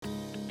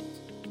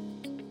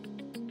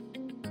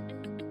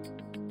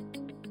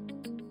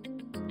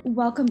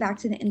Welcome back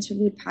to the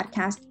Interlude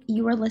podcast.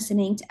 You are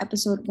listening to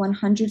episode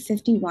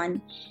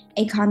 151,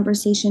 a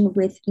conversation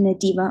with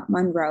Nediva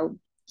Monroe.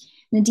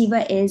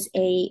 Nediva is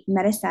a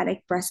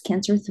metastatic breast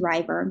cancer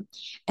thriver,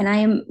 and I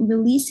am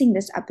releasing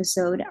this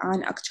episode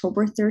on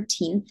October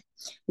 13th,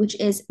 which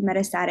is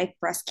Metastatic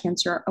Breast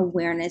Cancer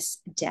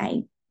Awareness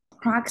Day.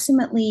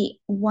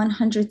 Approximately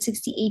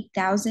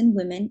 168,000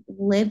 women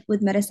live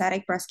with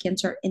metastatic breast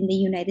cancer in the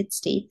United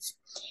States.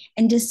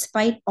 And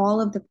despite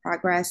all of the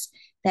progress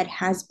that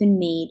has been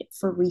made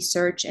for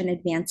research and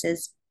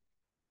advances,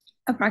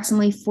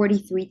 approximately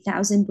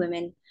 43,000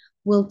 women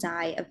will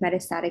die of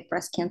metastatic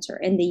breast cancer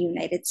in the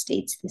United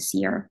States this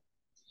year.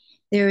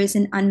 There is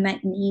an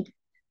unmet need.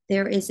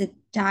 There is a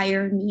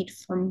dire need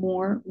for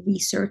more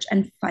research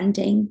and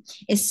funding,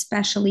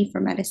 especially for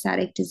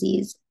metastatic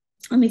disease.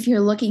 If you're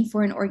looking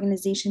for an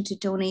organization to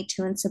donate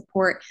to and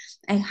support,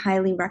 I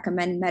highly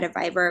recommend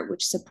Metaviver,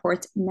 which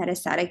supports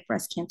metastatic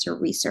breast cancer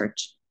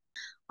research.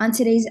 On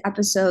today's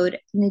episode,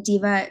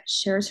 Nediva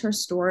shares her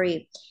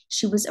story.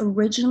 She was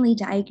originally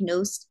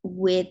diagnosed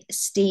with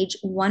stage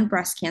 1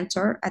 breast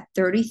cancer at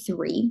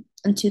 33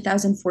 in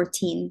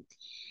 2014.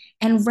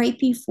 And right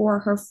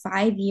before her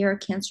 5-year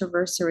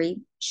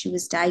cancerversary, she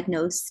was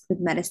diagnosed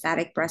with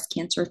metastatic breast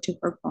cancer to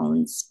her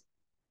bones.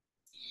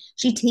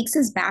 She takes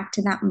us back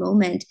to that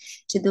moment,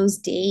 to those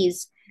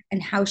days,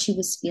 and how she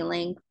was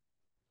feeling,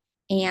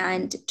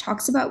 and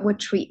talks about what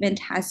treatment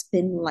has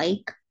been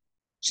like.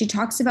 She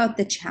talks about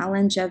the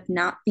challenge of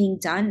not being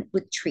done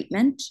with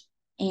treatment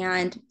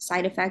and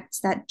side effects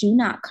that do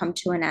not come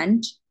to an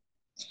end,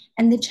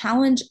 and the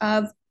challenge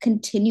of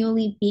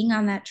continually being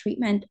on that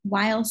treatment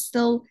while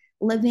still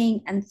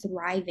living and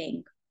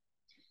thriving.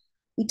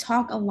 We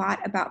talk a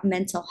lot about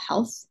mental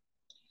health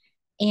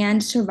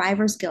and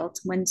survivor's guilt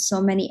when so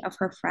many of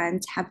her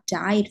friends have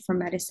died from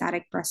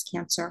metastatic breast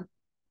cancer.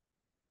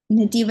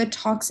 Nediva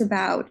talks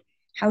about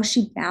how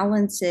she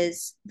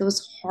balances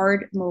those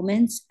hard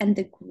moments and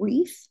the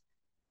grief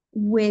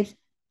with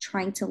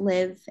trying to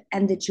live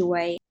and the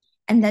joy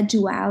and that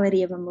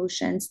duality of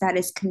emotions that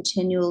is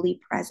continually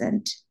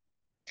present.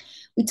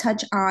 We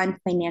touch on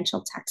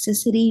financial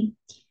toxicity,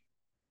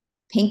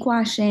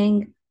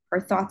 pinkwashing, her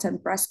thoughts on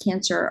Breast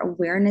Cancer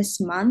Awareness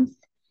Month,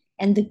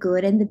 and the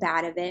good and the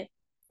bad of it.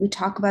 We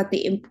talk about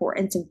the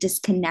importance of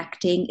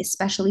disconnecting,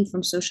 especially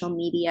from social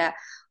media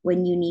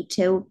when you need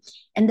to,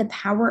 and the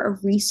power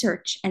of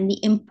research and the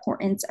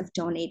importance of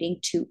donating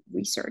to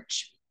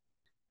research.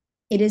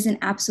 It is an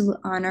absolute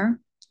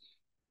honor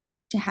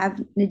to have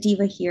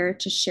Nediva here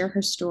to share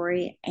her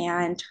story,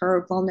 and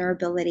her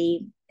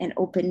vulnerability and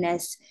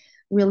openness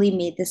really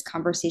made this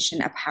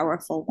conversation a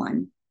powerful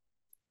one.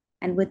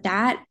 And with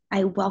that,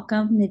 I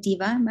welcome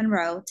Nediva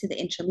Monroe to the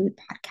Interlude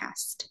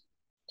podcast.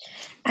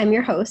 I'm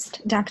your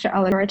host, Dr.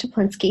 Eleanor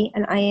Toplinski,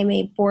 and I am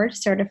a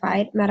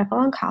board-certified medical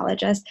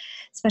oncologist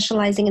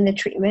specializing in the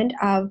treatment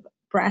of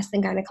breast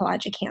and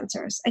gynecologic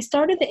cancers. I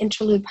started the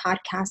Interlude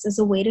podcast as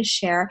a way to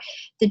share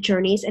the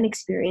journeys and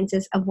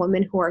experiences of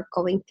women who are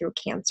going through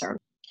cancer.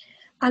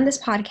 On this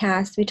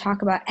podcast, we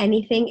talk about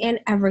anything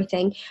and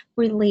everything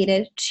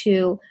related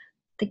to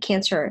the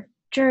cancer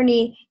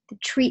journey, the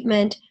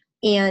treatment,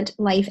 and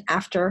life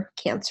after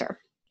cancer.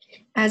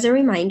 As a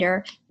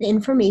reminder, the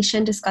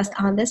information discussed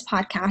on this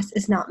podcast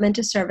is not meant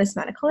to serve as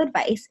medical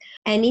advice.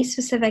 Any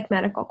specific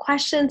medical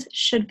questions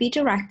should be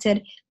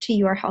directed to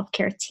your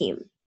healthcare team.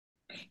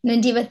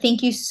 Nediva,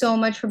 thank you so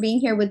much for being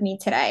here with me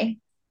today.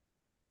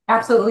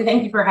 Absolutely.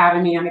 Thank you for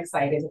having me. I'm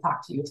excited to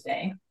talk to you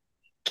today.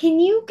 Can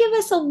you give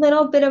us a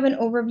little bit of an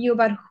overview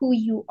about who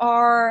you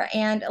are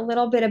and a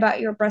little bit about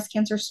your breast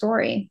cancer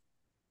story?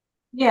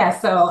 Yeah,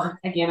 so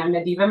again, I'm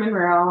Nediva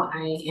Monroe.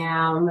 I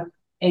am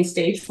a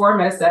stage 4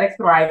 metastatic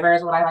thriver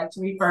is what I like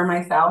to refer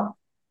myself.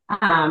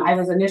 I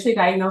was initially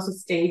diagnosed with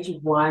stage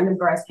 1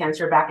 breast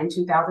cancer back in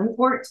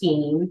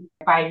 2014,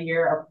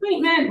 5-year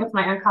appointment with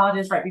my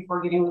oncologist right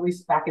before getting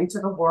released back into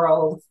the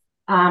world.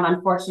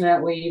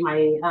 Unfortunately,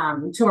 my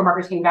tumor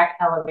markers came back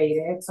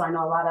elevated. So I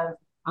know a lot of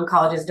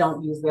oncologists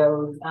don't use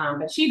those,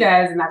 but she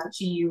does, and that's what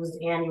she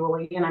used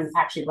annually. And I'm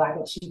actually glad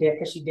that she did,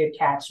 because she did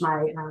catch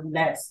my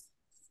meds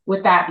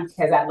with that,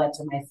 because that led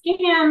to my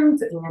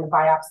scans and a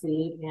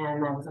biopsy,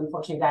 and I was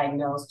unfortunately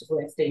diagnosed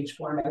with stage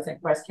 4 metastatic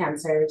breast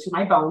cancer to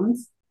my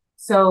bones.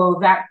 So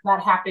that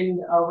happened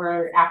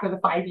over after the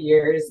 5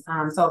 years.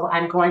 So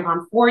I'm going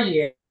on 4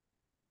 years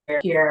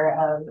here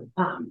of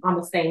on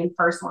the same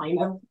first line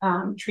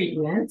of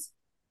treatment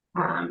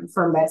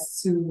for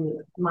meds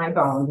to my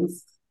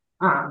bones.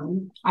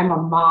 I'm a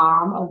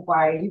mom, a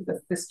wife, a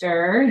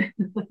sister,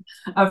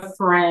 a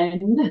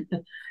friend,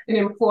 an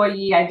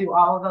employee. I do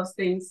all of those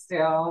things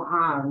still.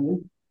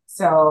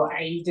 So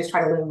I just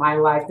try to live my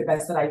life the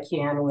best that I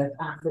can with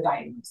the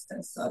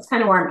diagnosis. So it's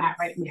kind of where I'm at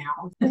right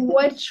now.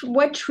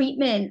 What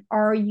treatment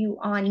are you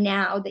on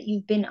now that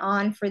you've been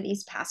on for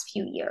these past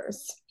few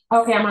years?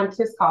 Okay, I'm on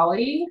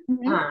Kisqali.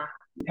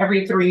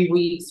 Every 3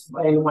 weeks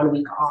and 1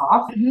 week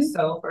off.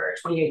 So for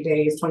 28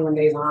 days, 21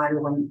 days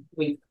on, 1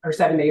 week or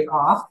 7 days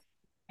off.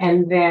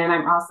 And then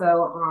I'm also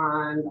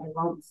on,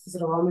 is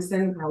it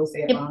Aromacin? I always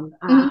say it wrong.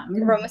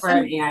 For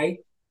an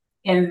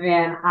And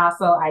then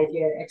also I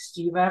get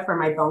Extiva for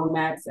my bone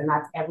mets, and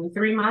that's every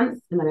 3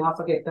 months. And then I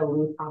also get the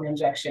Lupron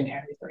injection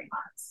every 3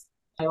 months.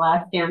 My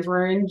last scans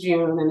were in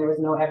June, and there was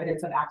no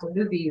evidence of active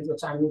disease,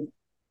 which I'm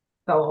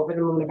so over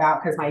the moon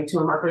about because my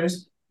tumor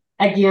markers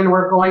again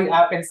were going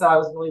up, and so I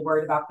was really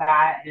worried about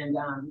that. And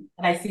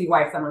I see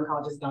why some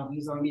oncologists don't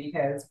use them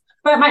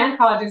but my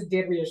oncologist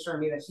did reassure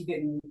me that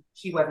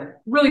she wasn't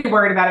really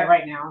worried about it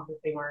right now, that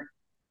they weren't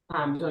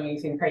doing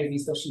anything crazy.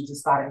 So she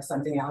just thought it was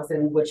something else,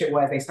 and which it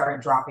was. They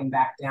started dropping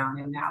back down,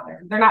 and now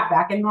they're not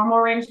back in normal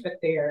range, but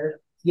they're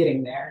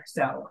getting there.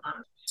 So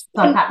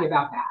I'm happy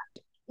about that.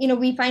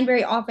 We find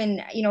very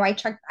often,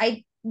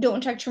 I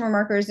don't check tumor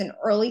markers in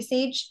early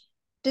stage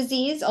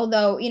disease,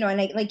 although,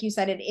 and like you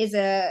said, it is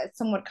a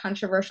somewhat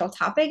controversial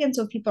topic. And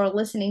so if people are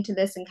listening to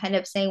this and kind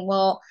of saying,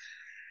 well,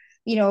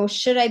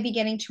 should I be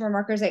getting tumor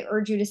markers? I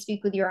urge you to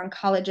speak with your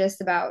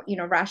oncologist about,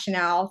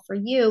 rationale for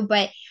you.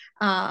 But,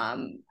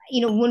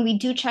 when we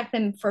do check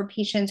them for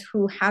patients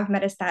who have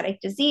metastatic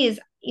disease,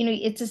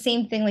 it's the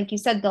same thing. Like you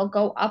said, they'll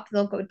go up,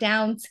 they'll go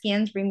down,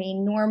 scans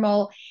remain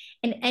normal,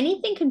 and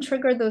anything can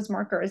trigger those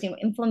markers,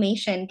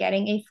 inflammation,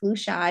 getting a flu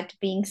shot,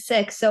 being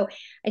sick. So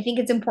I think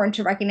it's important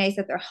to recognize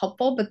that they're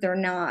helpful, but they're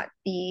not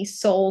the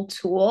sole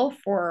tool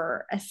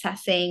for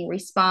assessing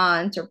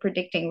response or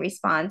predicting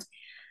response.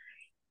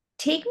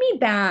 Take me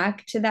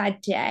back to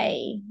that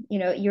day.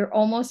 You're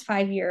almost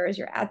 5 years,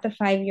 you're at the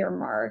 5 year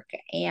mark.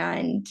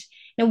 And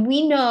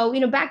we know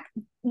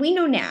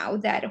now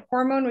that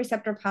hormone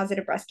receptor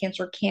positive breast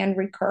cancer can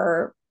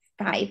recur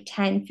 5,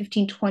 10,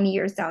 15, 20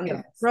 years down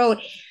the road.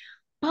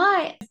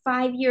 But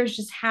 5 years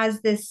just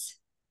has this,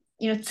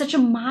 it's such a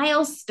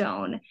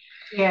milestone.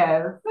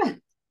 Yeah.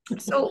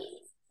 So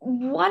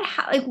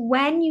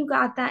when you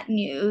got that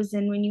news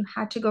and when you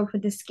had to go for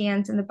the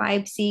scans and the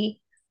biopsy,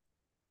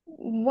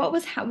 what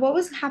was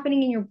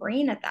happening in your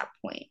brain at that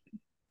point?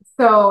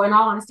 So in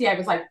all honesty, I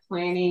was like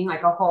planning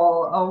like a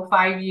whole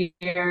 5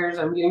 years.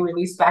 I'm getting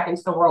released back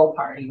into the world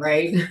party,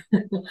 right?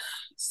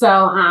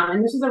 So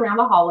and this was around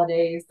the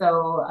holidays.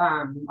 So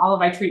all of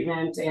my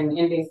treatment and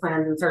ending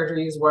plans and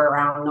surgeries were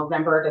around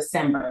November,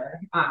 December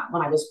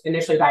when I was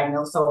initially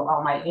diagnosed. So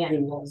all my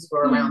annuals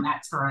were around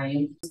that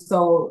time.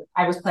 So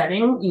I was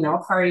planning, a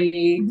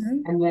party,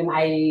 and then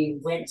I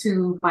went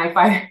to my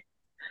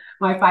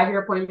 5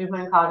 year appointment with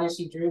my oncologist.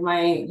 She drew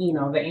my,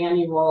 the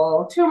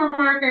annual tumor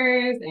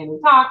markers, and we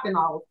talked, and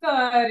all was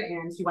good.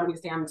 And she wanted me to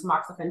stay on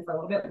tamoxifen for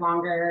a little bit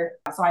longer.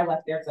 So I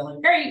left there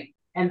feeling great.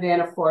 And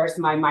then of course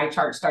my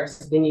chart starts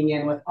dinging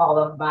in with all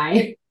of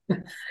my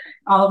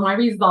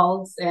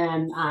results.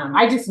 And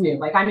I just knew,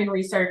 like, I'm in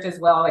research as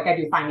well. Like I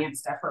do finance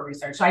stuff for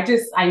research. So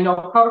I know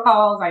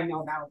protocols. I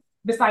know about,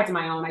 besides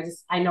my own,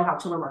 I know how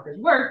tumor markers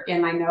work.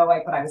 And I know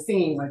like what I was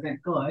seeing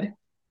wasn't good.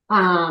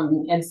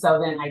 And so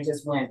then I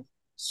just went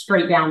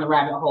straight down the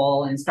rabbit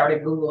hole and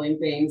started Googling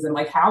things and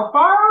like, how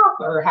far off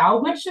or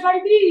how much should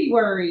I be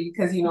worried?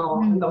 Because,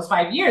 in those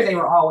 5 years, they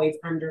were always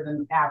under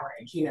the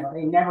average,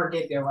 they never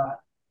did go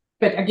up.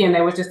 But again,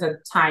 there was just a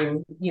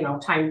time,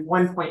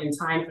 one point in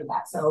time for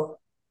that. So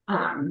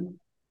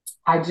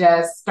I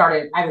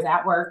was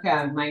at work.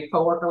 My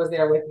coworker was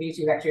there with me.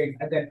 She was actually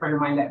a good friend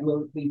of mine that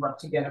we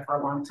worked together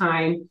for a long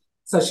time.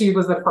 So she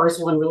was the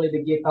first one really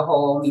to get the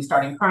whole me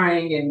starting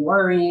crying and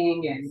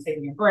worrying and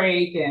taking a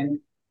break. And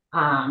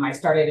I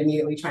started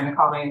immediately trying to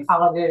call my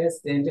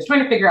oncologist and just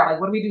trying to figure out,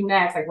 like, what do we do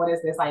next? Like, what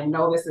is this? I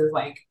know this is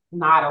like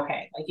not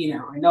okay. Like,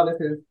 I know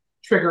this is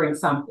triggering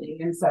something.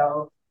 And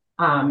so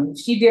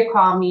she did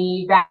call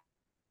me back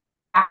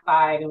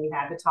and we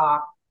had to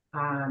talk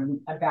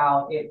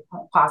about it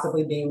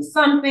possibly being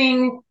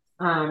something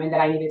and that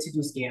I needed to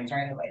do scans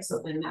right away.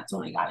 So then that's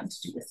when I got into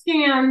do the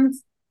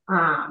scans.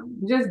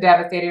 Just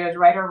devastated. It was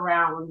right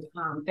around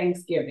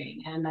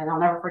Thanksgiving. And then I'll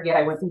never forget,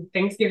 I went through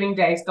Thanksgiving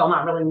Day, still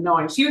not really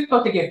knowing. She was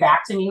supposed to get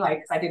back to me, like,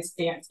 cause I did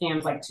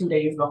scans like 2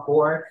 days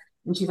before.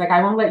 And she's like,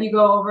 I won't let you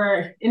go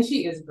over. And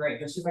she is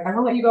great, but she's like, I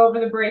won't let you go over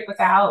the break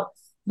without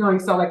knowing.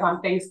 So like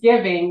on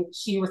Thanksgiving,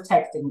 she was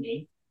texting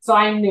me. So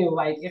I knew,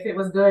 like, if it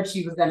was good,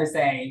 she was going to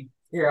say,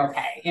 you're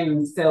okay.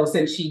 And so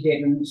since she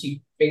didn't,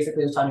 she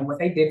basically was telling me what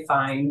they did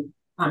fine.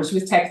 She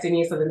was texting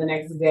me. So then the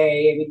next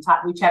day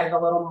we chatted a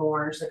little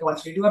more. She's like, I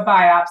want you to do a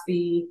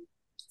biopsy.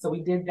 So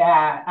we did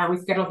that. We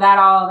scheduled that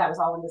all. That was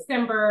all in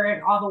December.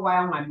 And all the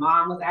while, my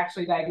mom was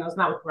actually diagnosed,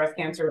 not with breast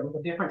cancer, it was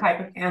a different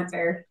type of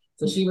cancer.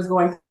 So she was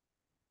going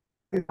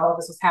through all of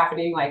this was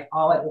happening like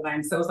all at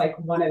once. So it was like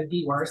one of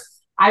the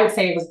worst. I would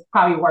say it was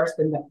probably worse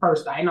than the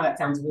first. I know that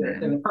sounds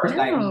weird than the first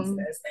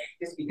diagnosis,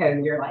 just because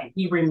you're like,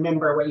 you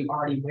remember what you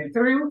already went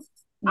through.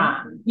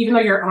 Even though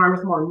you're armed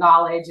with more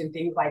knowledge and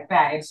things like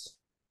that, it's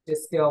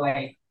just still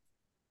like,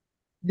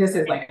 this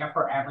is like a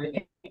forever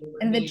thing.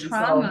 And the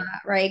trauma,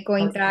 right?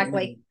 Going back,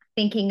 like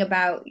thinking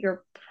about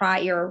your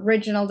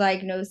original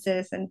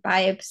diagnosis and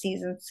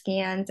biopsies and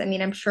scans. I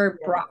mean, I'm sure it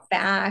brought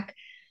back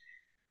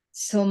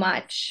so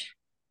much.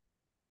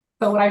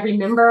 So what I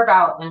remember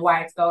about and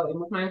why it's so, and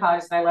with my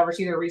oncologist, I love her,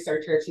 she's a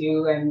researcher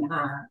too. And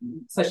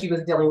so she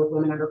was dealing with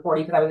women under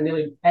 40 because I was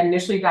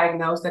initially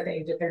diagnosed at the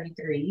age of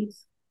 33.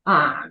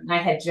 I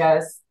had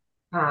just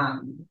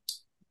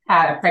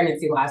had a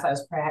pregnancy loss. I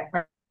was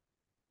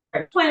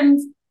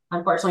twins,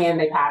 unfortunately, and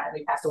they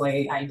passed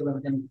away. I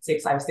delivered them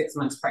I was 6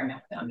 months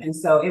pregnant with them. And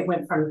so it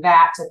went from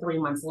that to 3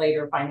 months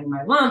later, finding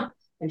my lump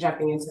and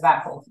jumping into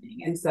that whole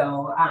thing. And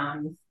so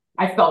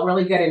I felt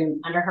really good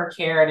under her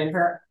care and in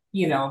her,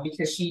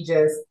 because she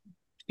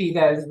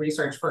does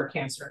research for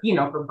cancer,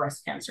 for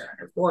breast cancer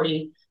under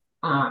 40.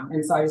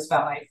 And so I just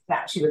felt like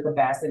that she was the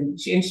best, and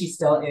she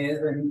still is.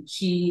 And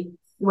she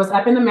was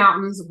up in the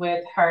mountains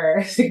with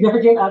her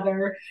significant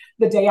other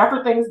the day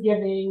after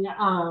Thanksgiving,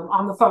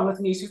 on the phone with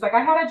me. She's like,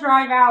 I had to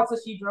drive out. So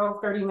she drove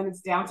 30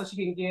 minutes down so she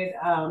can get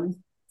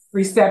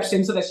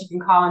reception so that she can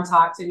call and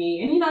talk to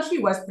me. And, she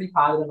was pretty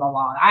positive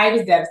along. I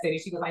was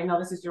devastated. She goes, I know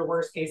this is your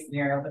worst case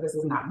scenario, but this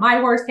is not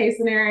my worst case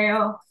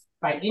scenario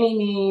by any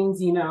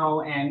means,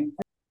 and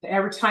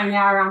every time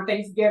now around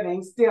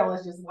Thanksgiving, still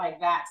it's just like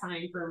that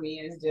time for me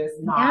is just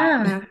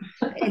not.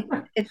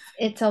 Yeah,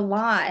 it's a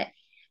lot.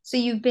 So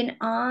you've been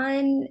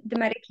on the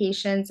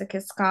medications, the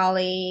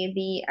Kisqali,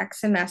 the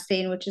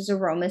exemestane, which is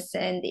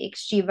aromacin, the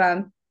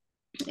Xgeva,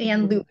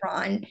 and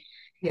Lupron.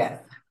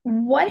 Yes.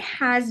 What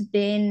has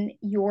been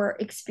your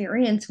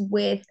experience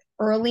with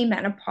early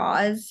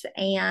menopause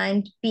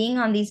and being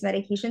on these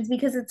medications?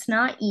 Because it's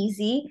not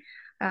easy.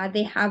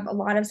 They have a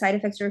lot of side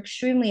effects. They're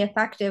extremely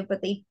effective,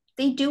 but they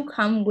do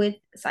come with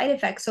side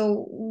effects.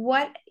 So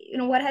what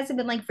has it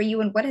been like for you,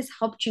 and what has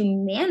helped you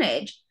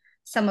manage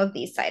some of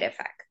these side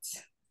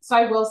effects? So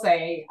I will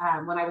say,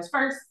 when I was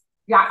first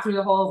got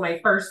through my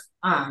first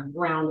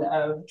round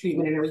of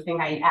treatment and everything,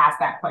 I asked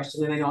that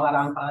question. And I know a lot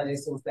of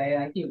oncologists will say,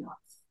 like,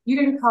 you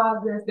didn't cause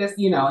this,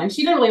 and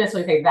she didn't really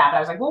necessarily say that, but I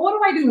was like, well, what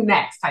do I do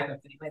next type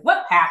of thing? Like,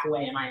 what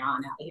pathway am I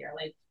on out here?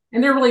 Like,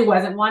 and there really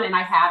wasn't one. And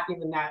I have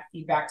given that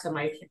feedback to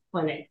my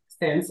clinic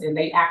since, and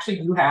they actually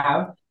do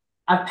have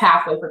a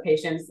pathway for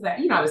patients that,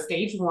 the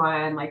stage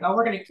 1, like, oh,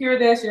 we're going to cure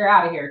this, you're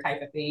out of here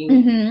type of thing.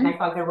 And I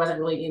felt there wasn't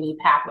really any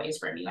pathways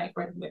for me, like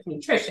with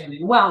nutrition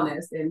and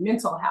wellness and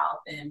mental health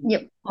and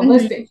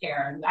holistic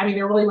care. I mean,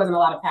 there really wasn't a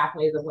lot of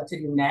pathways of what to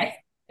do next.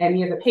 And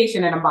me as a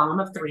patient and a mom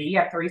of 3,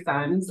 I have 3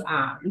 sons,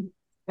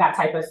 that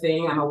type of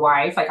thing. I'm a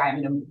wife, like I'm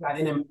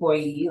an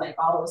employee, like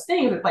all those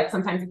things. It's like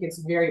sometimes it gets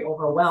very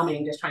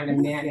overwhelming just trying to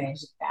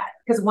manage that.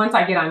 Because once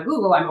I get on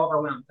Google, I'm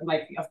overwhelmed. I'm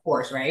like, of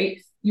course, right?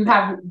 You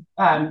have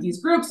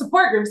these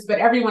support groups, but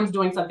everyone's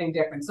doing something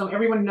different. So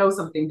everyone knows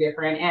something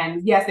different.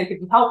 And yes, they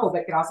could be helpful,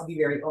 but could also be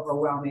very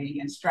overwhelming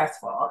and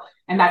stressful.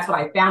 And that's what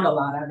I found a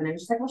lot of. And I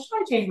was just like, well,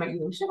 should I change my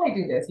eating? Should I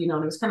do this? And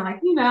it was kind of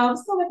like,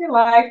 just go live your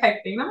life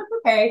type thing. And I'm like,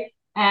 okay.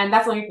 And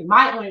that's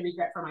my only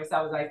regret for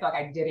myself is I feel like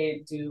I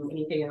didn't do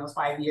anything in those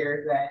 5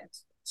 years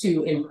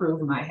to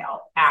improve my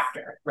health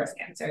after breast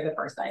cancer, the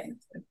first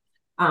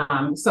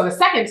diagnosis. So the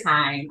second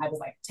time I was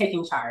like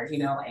taking charge,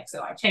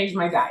 so I changed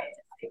my diet.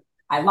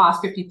 I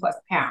lost 50 plus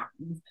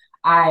pounds.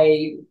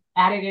 I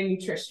added in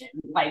nutrition,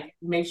 like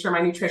make sure my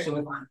nutrition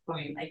was on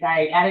point. Like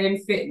I added in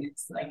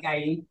fitness. Like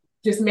I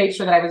just made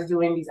sure that I was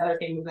doing these other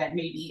things that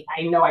maybe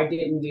I know I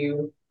didn't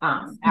do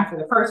after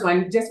the first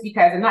one, just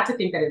because, and not to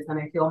think that it's going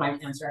to heal my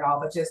cancer at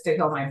all, but just to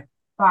heal my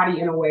body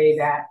in a way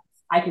that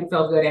I can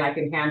feel good and I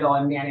can handle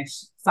and manage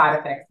side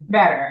effects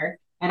better.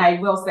 And I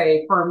will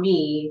say for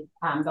me,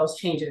 those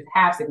changes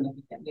have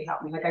significantly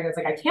helped me. Like I was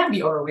like, I can't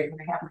be overweight when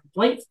I have my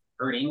joints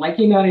hurting. Like,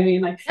 you know what I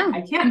mean? Like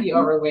I can't be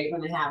overweight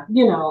when I have,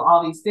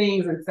 all these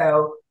things. And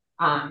so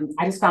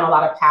I just found a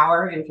lot of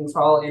power and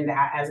control in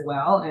that as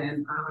well.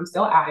 And I'm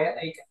still at it.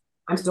 Like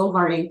I'm still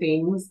learning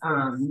things.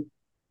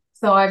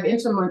 So I've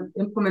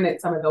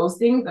implemented some of those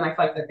things, and I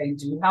feel like that they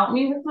do help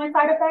me with my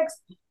side effects.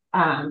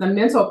 The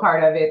mental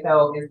part of it,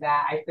 though, is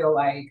that I feel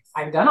like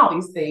I've done all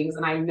these things,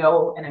 and I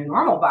know in a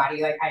normal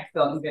body, like I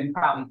feel even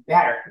probably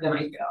better than I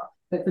feel.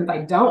 But since I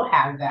don't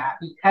have that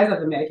because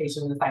of the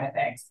medication and the side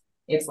effects,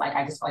 it's like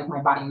I just feel like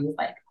my body is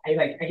like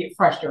I get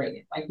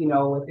frustrated, like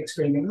with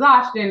extreme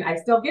exhaustion. I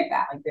still get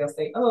that. Like they'll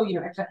say, oh,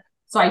 extra.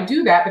 So I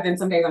do that, but then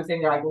some days I'm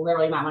sitting there like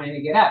literally not wanting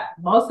to get up.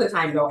 Most of the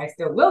time though, I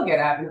still will get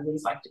up and at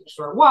least like do a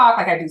short walk.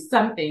 Like I do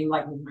something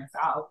like with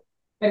myself.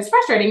 But it's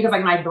frustrating because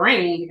like my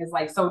brain is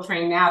like so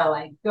trained now to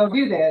like go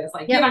do this,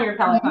 like get on your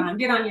Peloton,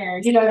 get on your,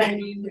 you know what I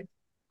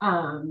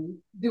mean?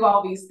 Do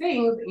all these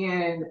things,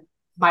 and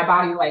my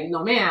body like,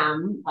 no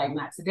ma'am, like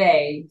not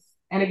today.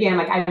 And again,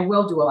 like I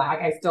will do a lot.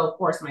 Like I still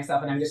force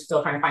myself, and I'm just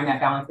still trying to find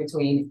that balance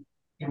between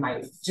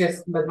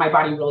but my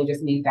body really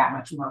just needs that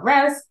much more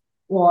rest,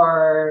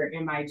 or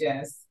am I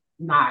just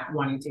not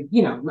wanting to,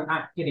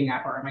 not getting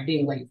up, or am I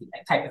being lazy,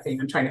 that type of thing.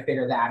 I'm trying to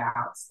figure that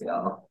out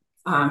still.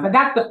 But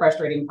that's the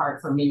frustrating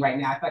part for me right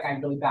now. I feel like I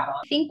really battle.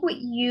 I think what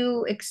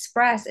you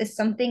express is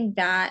something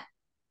that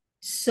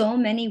so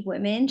many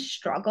women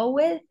struggle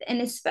with.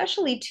 And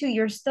especially too,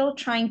 you're still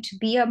trying to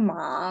be a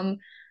mom,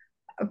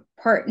 a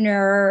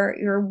partner,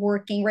 you're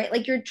working, right?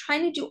 Like you're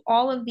trying to do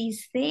all of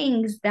these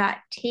things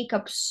that take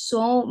up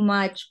so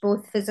much,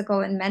 both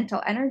physical and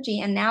mental energy.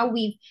 And now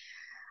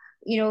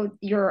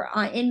you're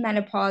in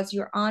menopause,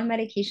 you're on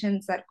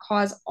medications that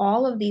cause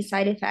all of these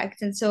side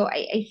effects. And so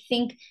I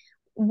think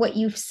what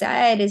you've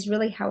said is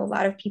really how a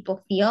lot of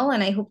people feel.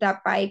 And I hope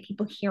that by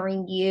people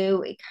hearing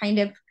you, it kind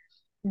of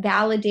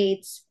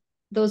validates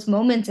those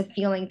moments of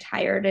feeling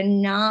tired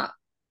and not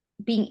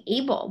being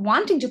able,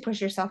 wanting to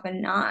push yourself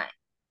and not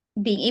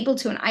being able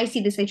to. And I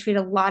see this, I treat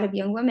a lot of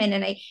young women,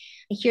 and I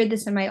hear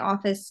this in my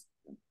office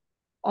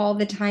all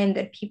the time,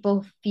 that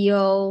people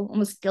feel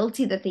almost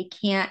guilty that they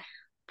can't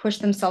push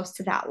themselves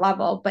to that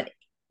level. But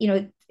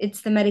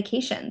it's the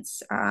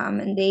medications,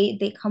 and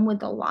they come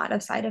with a lot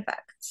of side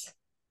effects.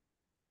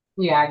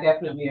 Yeah, I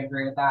definitely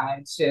agree with that.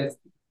 It's just,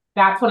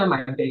 that's one of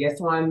my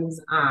biggest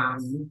ones.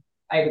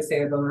 I would say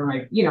that those are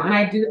my,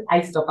 and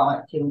I still call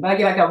it king, but I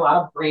get like a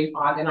lot of brain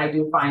fog, and I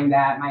do find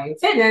that my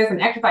fitness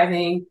and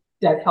exercising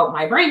does help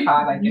my brain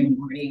fog, like in the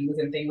mornings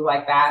and things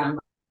like that. And I'm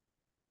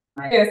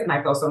like this, and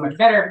I feel so much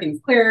better.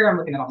 Everything's clear. I'm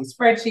looking at all these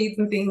spreadsheets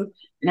and things,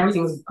 and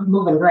everything's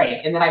moving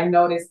great. And then I've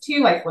noticed too,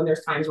 like when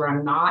there's times where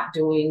I'm not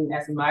doing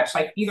as much,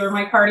 like either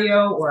my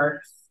cardio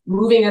or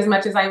moving as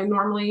much as I would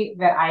normally,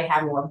 that I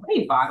have more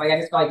brain fog. Like I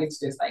just feel like it's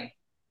just like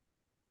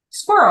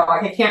squirrel,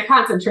 like I can't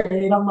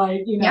concentrate. I'm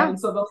like, Yeah. And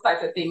so those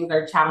types of things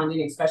are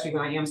challenging, especially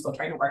when I am still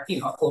trying to work,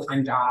 a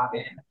full-time job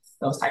and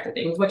those types of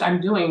things, which I'm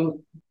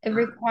doing. It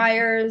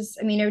requires,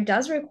 it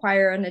does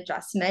require an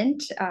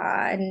adjustment.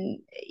 And,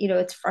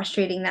 it's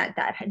frustrating that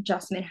that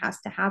adjustment has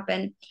to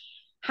happen.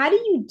 How do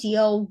you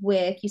deal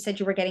with, you said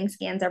you were getting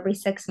scans every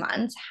 6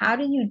 months. How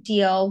do you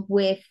deal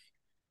with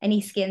any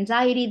skin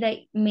anxiety that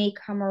may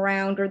come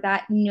around, or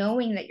that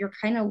knowing that you're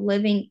kind of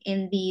living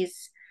in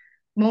these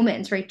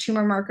moments, right?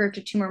 Tumor marker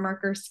to tumor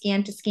marker,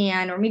 scan to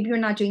scan, or maybe you're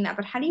not doing that,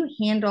 but how do you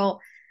handle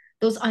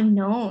those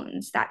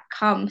unknowns that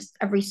comes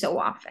every so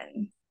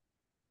often?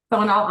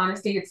 So in all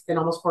honesty, it's been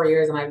almost 4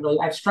 years, and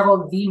I've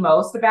struggled the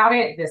most about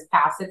it this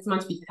past 6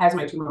 months because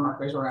my tumor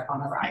markers were on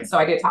the rise. So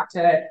I did talk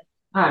to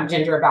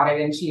Ginger about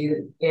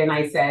it, and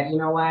I said, you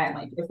know what,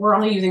 like if we're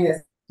only using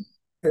this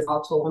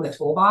all tool in the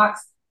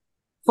toolbox,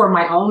 for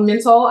my own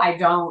mental, I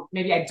don't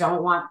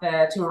want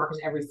the tumor markers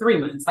every 3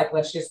 months. Like,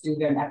 let's just do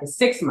them every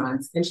 6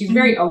 months. And she's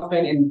very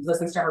open and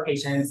listens to her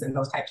patients and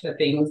those types of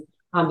things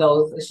on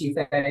those. She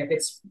said,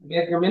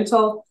 if your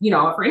mental,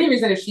 for any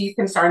reason, if she's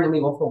concerned, then we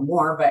will pull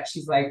more. But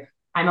she's like,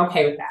 I'm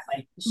okay with that.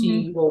 Like,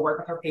 she will work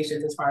with her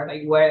patients as far as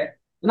like what,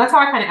 and that's how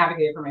I kind of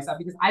advocated for myself,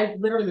 because I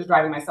literally was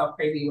driving myself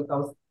crazy with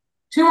those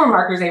tumor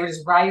markers. They were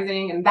just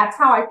rising, and that's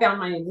how I found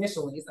mine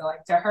initially. So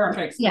like to her, I'm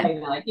trying to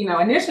explain that, like,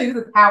 initially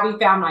this is how we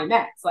found my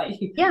meds. Like,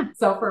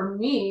 so for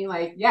me,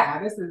 like, these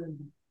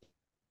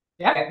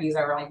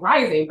are like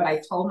rising, but I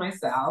told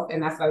myself,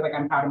 and that's why like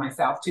I'm proud of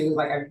myself too.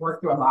 Like I've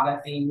worked through a lot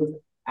of things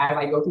as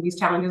I go through these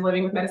challenges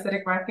living with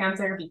metastatic breast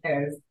cancer,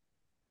 because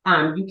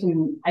I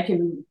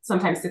can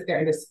sometimes sit there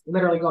and just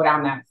literally go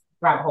down that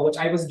rabbit hole, which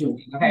I was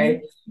doing.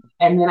 Okay.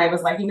 And then I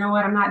was like, you know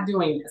what, I'm not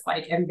doing this.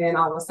 Like, and then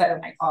all of a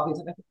sudden, like all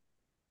these other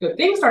good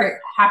things started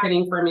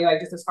happening for me, like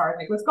just as far as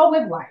like, let's go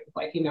live life.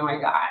 Like,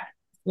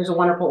 there's a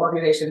wonderful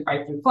organization,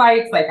 Fight Through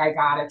Flights. Like I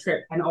got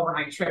an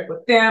overnight trip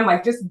with them,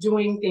 like just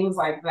doing things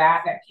like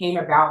that came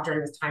about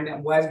during this time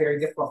that was very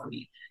difficult for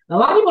me. And a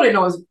lot of people didn't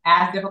know it was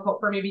as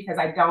difficult for me because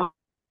I don't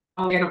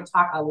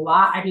talk a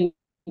lot. I mean,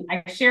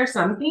 I share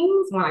some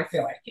things when I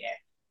feel like it.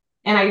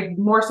 And I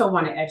more so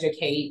want to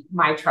educate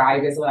my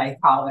tribe, is what I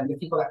call them, the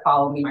people that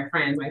follow me, my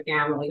friends, my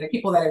family, the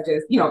people that are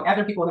just,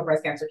 other people in the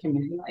breast cancer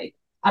community, like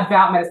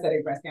about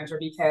metastatic breast cancer,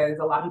 because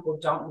a lot of people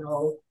don't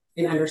know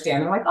and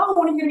understand. They're like, oh,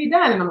 when are you going to be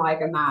done? And I'm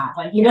like, I'm not.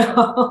 Like,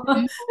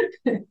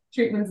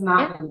 treatment's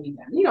not going to be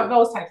done.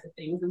 Those types of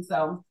things. And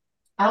so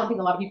I don't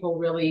think a lot of people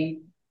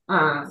really,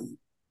 I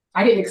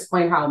didn't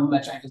explain how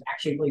much I was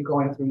actually really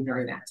going through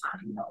during that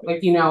time.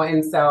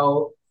 And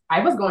so I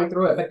was going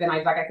through it, but then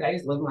like I said, I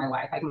just lived my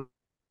life. Like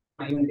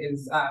mine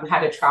is had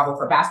to travel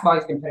for basketball.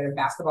 He's a competitive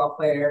basketball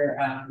player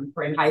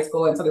for in high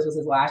school. And so this was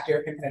his last year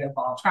of competitive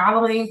ball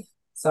traveling.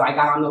 So I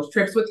got on those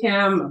trips with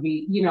him.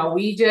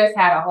 We just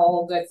had a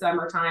whole good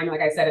summertime.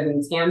 Like I said, and then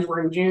the scans were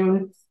in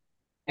June.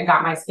 I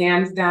got my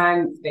scans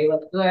done. They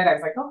looked good. I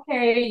was like,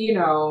 okay,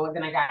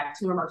 then I got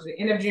tumor markers at the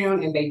end of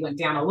June, and they went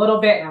down a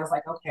little bit. And I was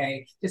like,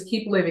 okay, just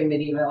keep living,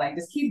 Nediva. Like,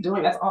 just keep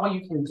doing. That's all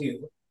you can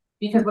do.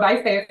 Because what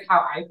I say is how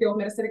I feel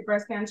metastatic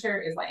breast cancer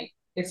is like,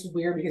 it's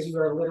weird because you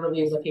are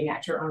literally looking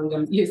at your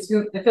own,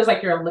 it feels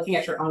like you're looking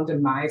at your own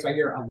demise while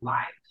you're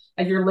alive.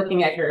 Like you're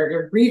looking at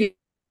you're grieving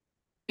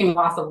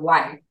loss of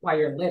life while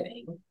you're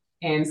living.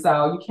 And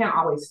so you can't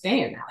always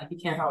stay in that. Like you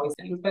can't always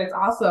stay, but it's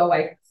also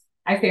like,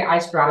 I say I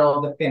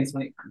straddle the fence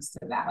when it comes to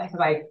that. Like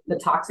the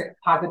toxic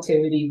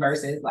positivity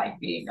versus like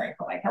being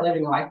grateful, like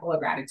living a life full of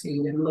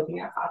gratitude and looking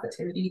at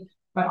positivity,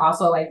 but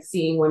also like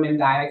seeing women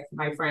die, like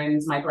my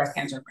friends, my breast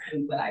cancer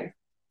friends that I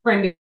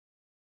friended,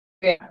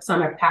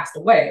 some have passed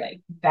away.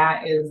 Like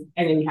that is,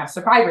 and then you have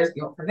survivor's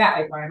guilt for that.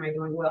 Like, why am I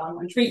doing well on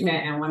one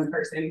treatment and one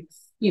person,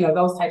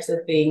 those types of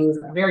things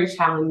are very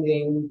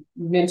challenging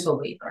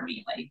mentally for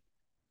me. Like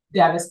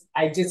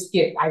I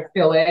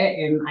feel it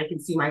and I can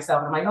see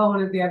myself. I'm like, oh,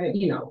 when is the other,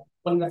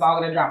 when is the ball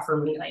going to drop for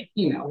me? Like,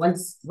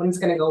 when's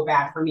going to go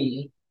bad for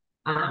me?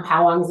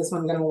 How long is this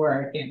one going to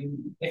work?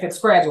 And if it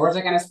spreads, where's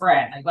it going to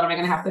spread? Like, what am I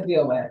going to have to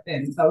deal with?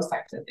 And those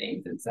types of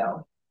things. And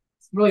so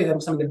it's really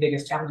some of the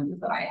biggest challenges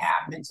that I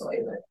have mentally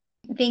with.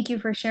 Thank you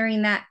for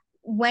sharing that.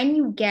 when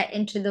you get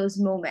into those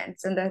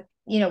moments and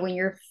when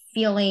you're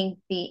feeling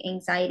the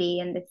anxiety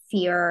and the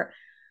fear,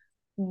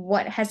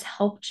 what has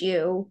helped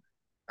you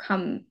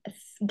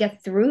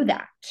get through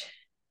that?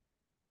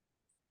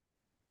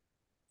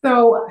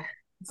 So,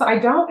 so I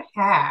don't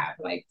have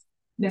like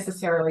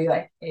necessarily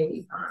like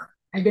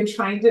I've been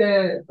trying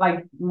to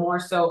like more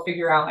so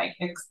figure out like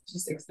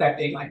just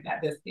accepting like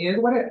that this is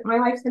what my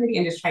life's going to be,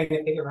 and just trying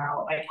to figure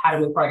out like how to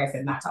move forward. Like I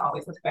said, not to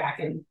always look back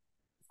and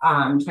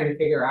trying to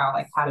figure out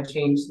like how to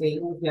change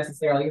things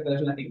necessarily if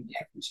there's nothing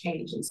I can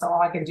change. And so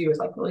all I can do is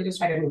like really just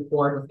try to move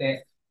forward with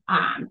it.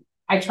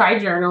 I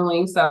tried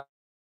journaling, so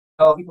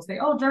people say,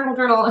 "Oh,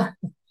 journal."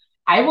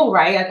 I will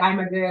write. Like I'm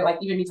a good, like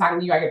even me talking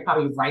to you, I could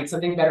probably write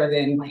something better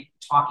than like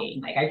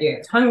talking. Like I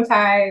get tongue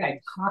tied, I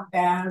talk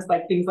fast,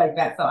 like things like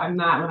that. So I'm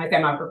not, when I say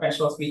I'm a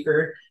professional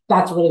speaker,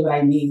 that's really what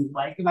I mean.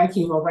 Like my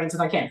chemo brain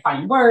says I can't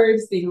find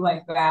words, things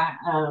like that.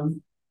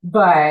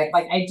 But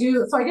like I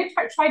do, so I did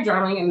try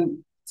journaling,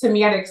 and to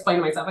me, I had to explain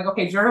to myself, like,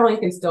 okay, journaling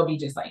can still be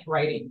just like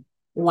writing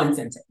one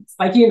sentence.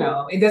 Like,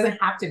 it doesn't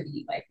have to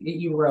be like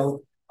you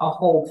wrote a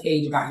whole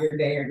page about your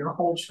day or your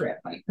whole trip.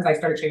 Like, because I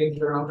started taking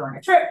journal during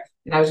a trip,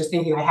 and I was just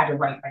thinking I had to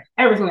write like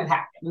everything that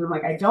happened. And I'm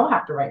like, I don't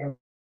have to write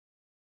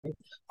everything.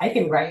 I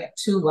can write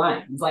 2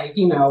 lines, like,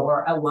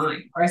 or a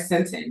line or a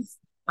sentence.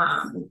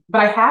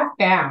 But I have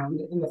found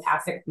in the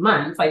past 6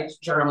 months, like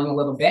journaling a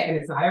little bit, and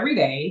it's not every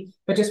day,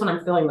 but just when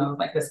I'm feeling those,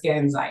 like the skin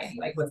anxiety,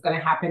 like what's going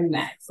to happen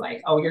next,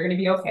 like, oh, you're going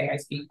to be okay. I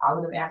speak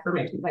positive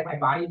affirmations, like my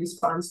body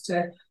responds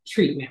to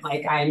treatment,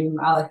 like I'm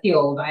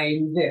healed,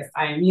 I'm this,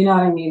 you know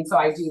what I mean? So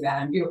I do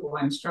that. I'm beautiful,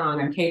 I'm strong,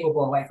 I'm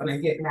capable. Like when I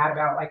get mad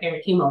about like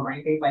every chemo or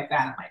things like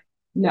that, I'm like,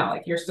 no,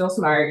 like you're still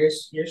smart,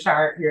 you're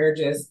sharp, you're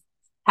just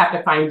have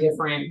to find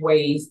different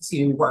ways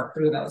to work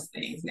through those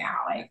things now.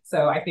 Like,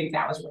 so I think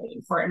that was really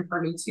important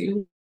for me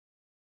too.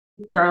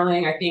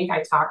 Journaling, I think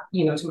I talk,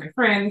 to my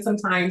friends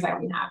sometimes. I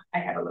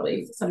have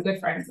some good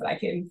friends that I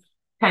can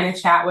kind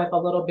of chat with a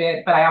little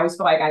bit, but I always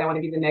feel like I don't want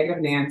to be the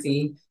negative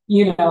Nancy,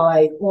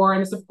 like, or in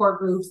the support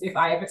groups, if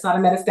it's not a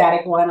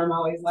metastatic one, I'm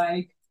always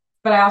like,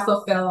 but I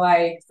also feel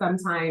like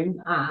sometimes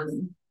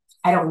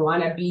I don't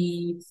want to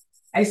be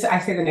I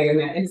say the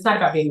negative, and it's not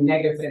about being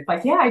negative, but it's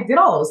like, yeah, I did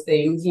all those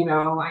things.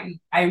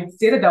 I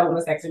did a double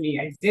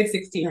mastectomy. I did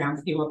 16 rounds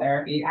of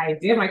chemotherapy. I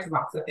did my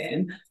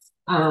tamoxifen,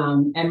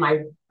 and my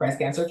breast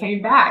cancer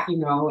came back,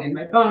 and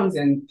my bones.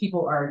 And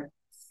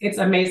it's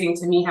amazing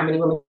to me how many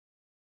women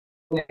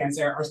with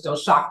cancer are still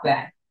shocked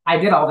that I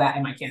did all that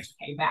and my cancer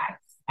came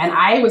back. And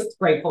I was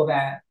grateful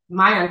that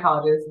my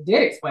oncologist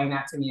did explain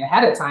that to me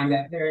ahead of time,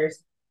 that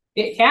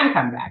it can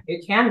come back.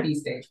 It can be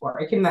stage 4.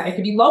 It can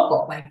be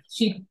local. Like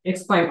she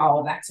explained all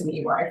of that to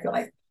me, where I feel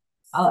like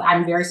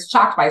I'm very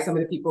shocked by some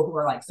of the people who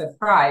are like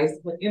surprised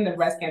within the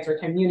breast cancer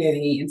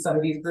community in some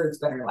of these groups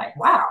that are like,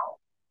 wow,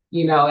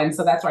 and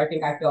so that's why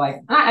I feel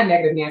like not a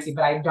negative Nancy,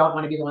 but I don't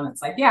want to be the one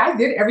that's like, yeah, I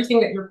did everything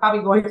that you're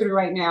probably going through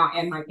right now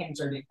and my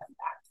cancer did come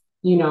back.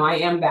 I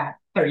am that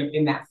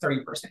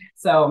 30%.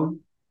 So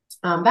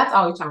that's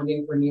always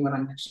challenging for me when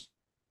I'm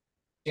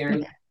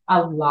sharing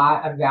a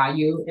lot of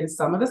value in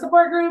some of the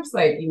support groups,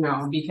 like,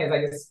 because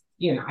I just,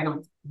 I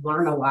don't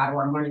learn a lot,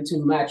 or I'm learning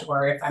too much,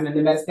 or if I'm in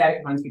the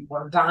metastatic ones, people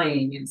are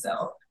dying. And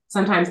so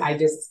sometimes I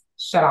just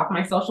shut off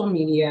my social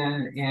media,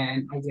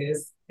 and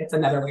it's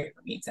another way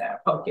for me to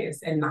focus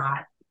and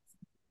not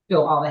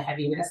feel all the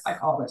heaviness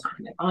like all the time.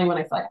 And only when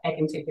I feel like I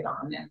can take it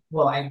on, then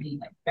will I be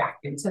like back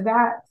into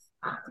that.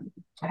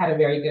 I had a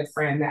very good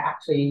friend that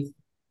actually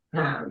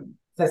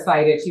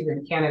decided, she's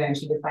in Canada, and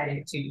she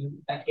decided to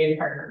like in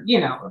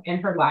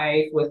her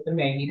life with the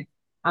maid,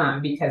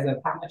 because of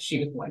how much she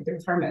was going through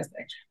with her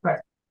message.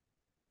 But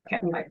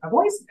kept me like a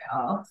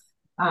voicemail,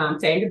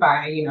 saying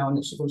goodbye, and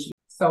that she was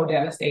so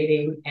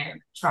devastating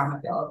and trauma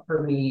filled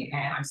for me.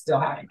 And I'm still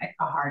having like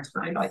a hard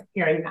time like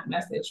hearing that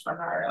message from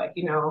her, like,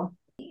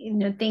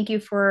 thank you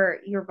for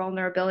your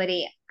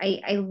vulnerability.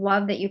 I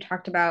love that you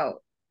talked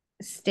about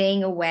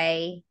staying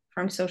away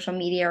from social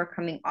media or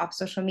coming off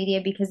social media,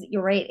 because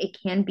you're right, it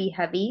can be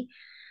heavy.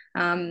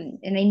 And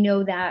I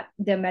know that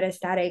the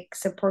metastatic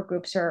support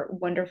groups are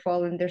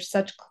wonderful, and they're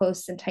such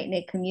close and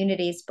tight-knit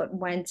communities, but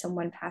when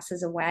someone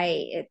passes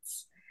away,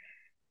 it's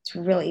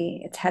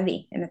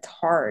heavy and it's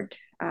hard.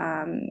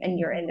 And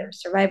you're in their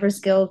survivor's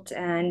guilt.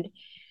 And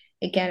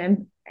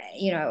again,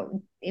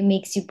 it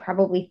makes you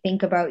probably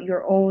think about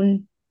your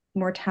own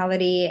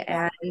mortality.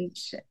 And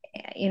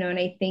and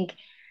I think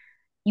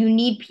you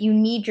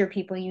need your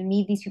people. You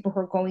need these people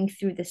who are going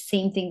through the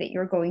same thing that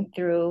you're going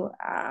through.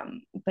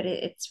 But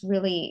it's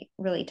really,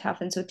 really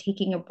tough. And so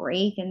taking a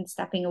break and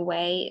stepping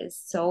away is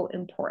so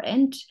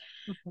important,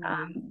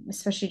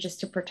 especially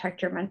just to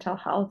protect your mental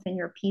health and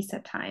your peace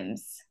at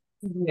times.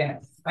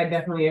 Yes, I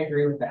definitely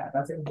agree with that.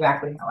 That's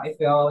exactly how I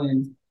feel.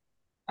 And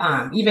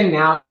even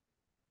now,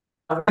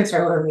 this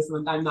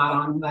month, I'm not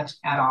on much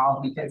at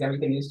all, because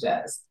everything is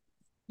just,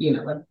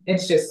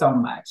 it's just so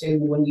much.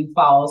 And when you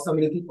follow so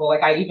many people,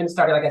 like I even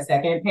started like a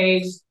second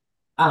page,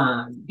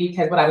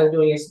 because what I was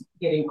doing is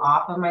getting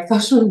off of my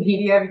social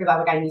media, because I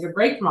was like, I need a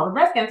break from all the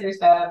breast cancer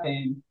stuff.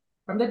 And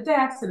from the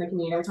deaths in the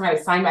community. Every time I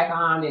sign back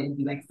on, it'd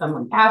be like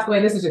someone passed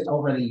away. This is just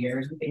over the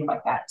years and things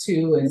like that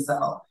too. And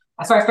so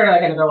I started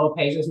like another little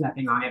page. There's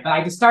nothing on it, but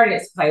I just started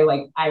it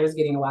because I was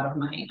getting a lot of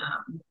my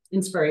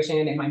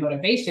inspiration and my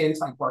motivation to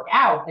like work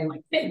out and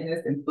like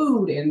fitness and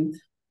food. And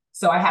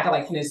so I had to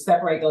like kind of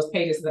separate those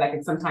pages so that I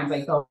could sometimes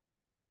like go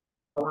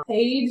on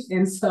page.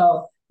 And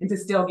to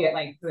still get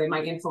like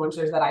my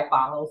influencers that I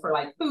follow for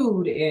like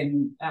food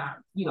and,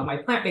 my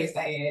plant-based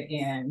diet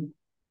and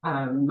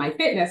my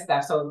fitness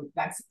stuff. So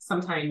that's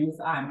sometimes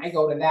I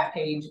go to that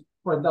page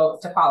for those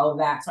to follow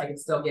that so I can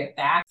still get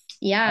that.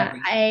 Yeah,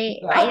 I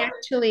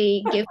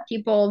actually give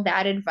people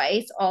that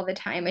advice all the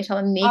time. I tell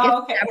them make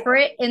a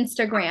separate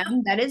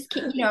Instagram. That is,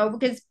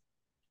 because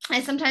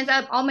sometimes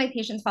all my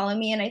patients follow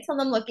me and I tell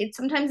them, look,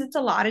 sometimes it's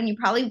a lot and you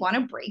probably want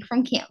a break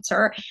from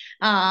cancer.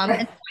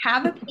 And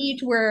have a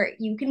page where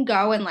you can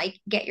go and like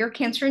get your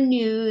cancer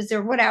news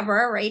or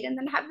whatever, right? And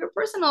then have your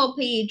personal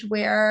page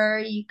where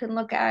you can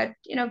look at,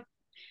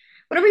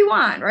 whatever you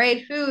want,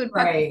 right? Food,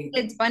 puppies,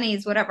 kids,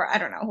 bunnies, whatever. I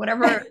don't know,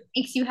 whatever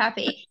makes you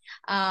happy.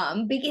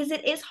 Because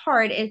it is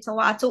hard. It's a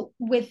lot. So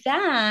with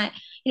that,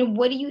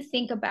 what do you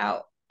think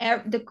about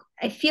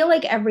I feel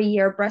like every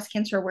year Breast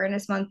Cancer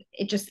Awareness Month,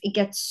 it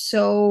gets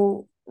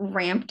so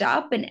ramped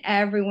up and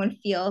everyone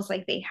feels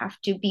like they have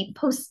to be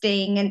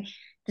posting and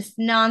this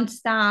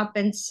nonstop.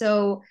 And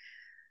so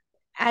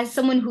as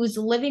someone who's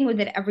living with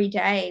it every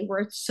day, where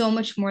it's so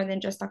much more than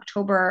just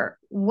October,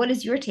 what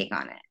is your take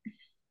on it?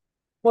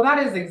 Well,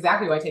 that is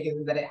exactly what I take it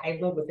is that I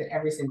live with it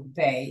every single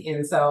day.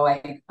 And so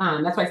like,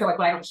 that's why I feel like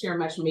when I don't share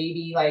much,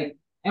 maybe like,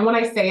 and when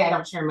I say I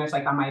don't share much,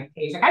 like on my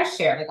page, like I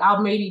share, like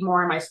I'll maybe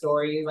more in my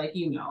stories, like,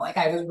 like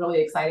I was really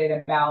excited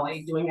about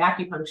like doing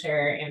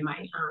acupuncture and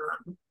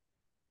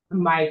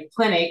my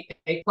clinic,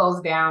 they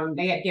closed down,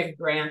 they had give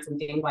grants and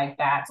things like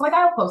that. So like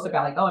I'll post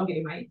about like, oh, I'm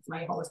getting my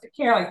holistic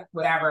care, like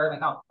whatever,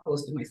 like I'll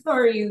post in my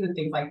stories and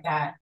things like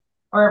that.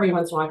 Or every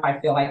once in a while, if I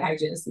feel like I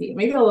just need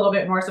maybe a little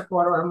bit more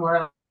support or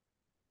more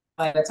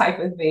like the type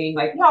of thing,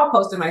 like I'll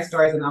post in my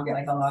stories and I'll get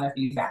like a lot of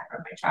feedback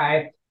from my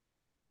tribe.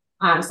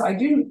 So I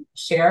do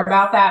share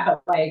about that,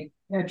 but like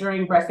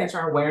during Breast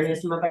Cancer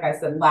Awareness Month, like I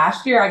said,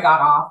 last year I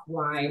got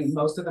offline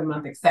most of the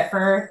month except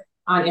for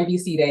on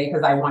NBC Day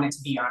because I wanted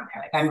to be on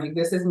there. Like I'm like,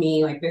 this is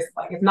me, like this,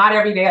 like it's not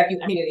every day. Like,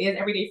 I mean, it is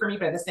every day for me,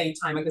 but at the same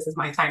time, like this is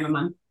my time of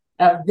month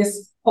of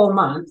this whole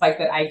month, like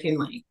that I can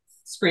like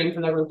scream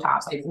from the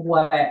rooftops, like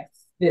what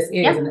this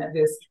is and that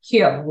this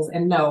kills.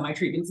 And no, my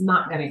treatment's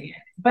not gonna end.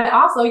 But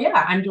also,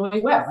 yeah, I'm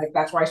doing well. Like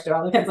that's where I stood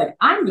all the time. It's like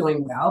I'm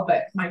doing well,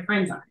 but my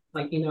friends aren't.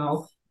 Like,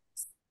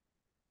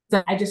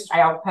 so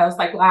I'll post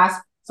like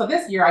so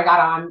this year I got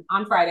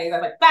on Fridays, I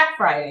was like Fact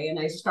Friday, and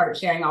I just started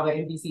sharing all the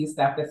NBC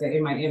stuff that's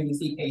in my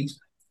NBC page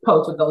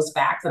post with those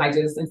facts. And I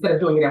just, instead of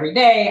doing it every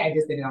day, I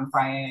just did it on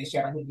Friday. I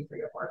shared like maybe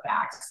 3 or 4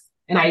 facts.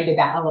 And I did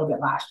that a little bit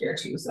last year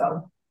too.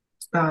 So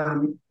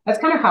that's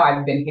kind of how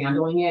I've been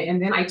handling it.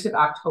 And then I took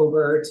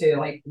October to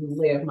like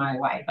live my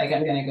life. Like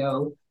I'm gonna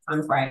go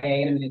on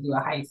Friday and I'm gonna do a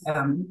hike,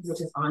 which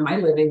is on my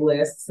living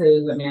list to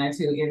the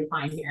Manitou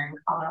Incline here in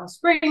Colorado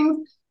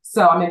Springs.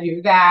 So I'm gonna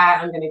do that.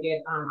 I'm gonna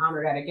get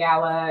honored at a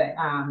gala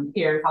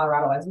here in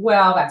Colorado as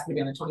well. That's gonna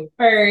be on the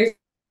 21st.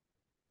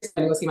 I'm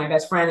gonna go see my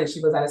best friend, and she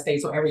was out of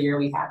state. So every year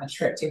we have a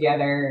trip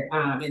together.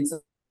 And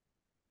so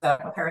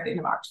with her at the end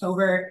of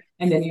October.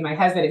 And then me and my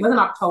husband, it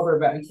wasn't October,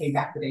 but we came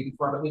back the day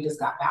before, but we just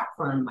got back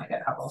from like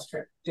a couple's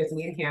trip, just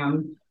me and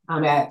him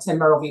at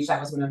Monroe Beach.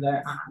 That was one of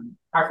the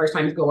our first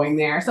times going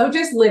there. So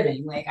just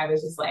living, like I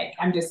was just like,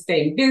 I'm just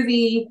staying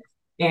busy.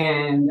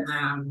 And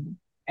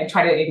I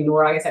try to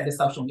ignore, like I said, the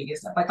social media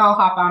stuff. Like I'll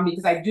hop on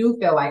because I do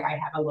feel like I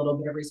have a little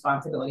bit of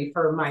responsibility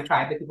for my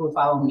tribe, the people who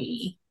follow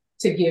me,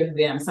 to give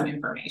them some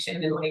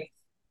information and like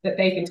that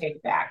they can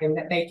take back and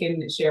that they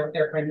can share with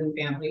their friends and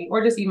family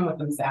or just even with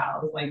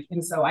themselves. Like,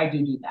 and so I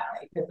do that.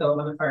 Like, so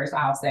on the first,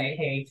 I'll say,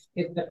 hey,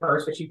 it's the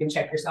first, but you can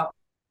check yourself.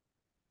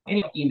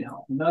 And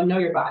know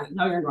your body,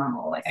 know you're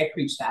normal. Like I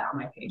preach that on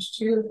my page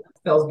too.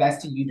 Feels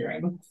best to you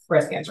during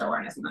Breast Cancer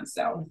Awareness Month.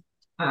 So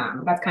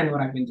that's kind of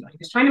what I've been doing.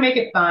 Just trying to make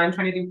it fun,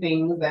 trying to do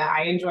things that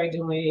I enjoy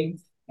doing.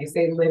 I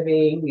say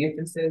living, the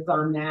emphasis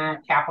on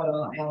that,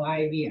 capital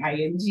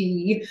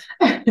LIVING.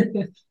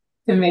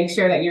 To make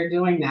sure that you're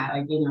doing that.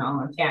 Like,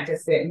 can't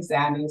just sit in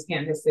sadness,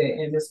 can't just sit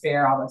in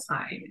despair all the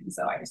time. And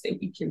so I just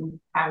think you can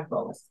have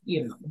both,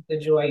 the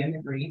joy and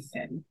the grief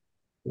and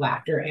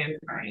laughter and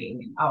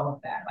crying and all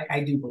of that. Like I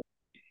do believe.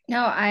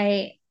 No,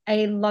 I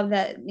love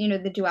that,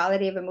 the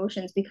duality of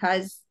emotions,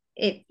 because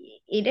it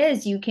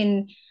is, you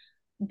can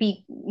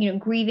be,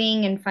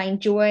 grieving and find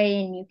joy,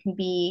 and you can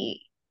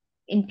be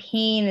in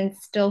pain and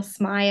still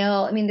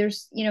smile. I mean,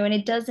 there's, and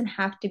it doesn't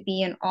have to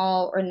be an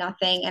all or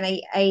nothing. And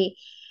I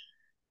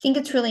think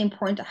it's really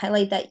important to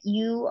highlight that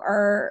you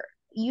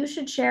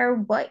should share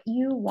what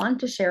you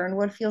want to share and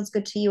what feels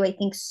good to you. I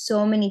think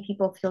so many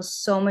people feel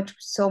so much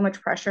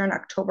pressure in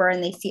October,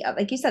 and they see,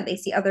 like you said, they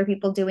see other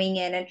people doing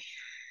it. And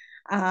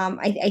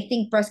I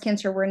think Breast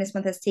Cancer Awareness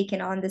Month has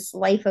taken on this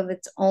life of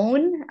its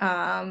own.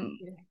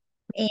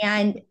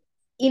 And,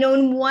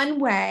 in one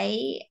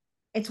way,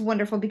 it's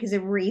wonderful because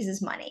it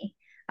raises money.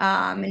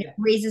 And it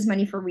raises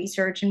money for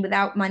research. And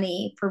without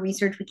money for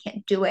research, we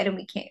can't do it, and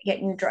we can't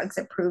get new drugs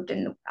approved.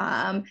 And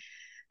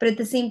but at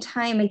the same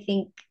time, I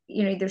think,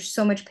 there's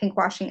so much pink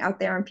washing out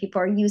there, and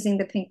people are using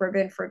the pink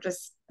ribbon for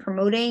just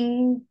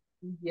promoting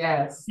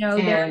their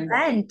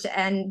event,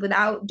 and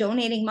without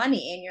donating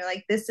money. And you're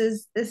like, this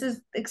is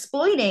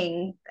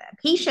exploiting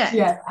patients.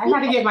 Yes, I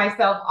had to get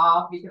myself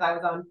off because I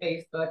was on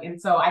Facebook,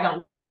 and so I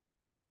don't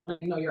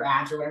know your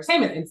ads or whatever.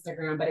 Same as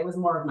Instagram, but it was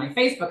more of my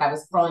Facebook. I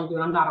was scrolling through,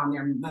 and I'm not on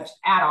there much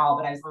at all,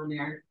 but I was on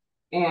there,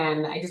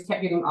 and I just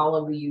kept getting all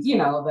of these,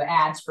 the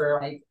ads for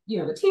like,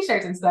 the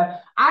t-shirts and stuff.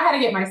 I had to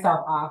get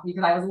myself off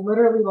because I was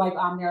literally like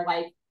on there,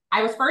 like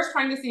I was first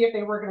trying to see if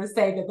they were going to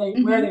say that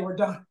where they were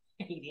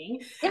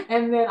donating. Yeah.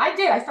 And then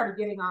I started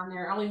getting on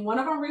there. Only one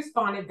of them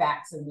responded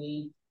back to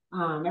me.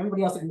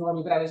 Everybody else ignored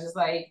me, but I was just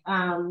like,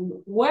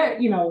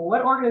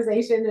 what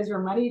organization is your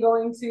money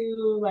going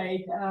to?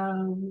 Like,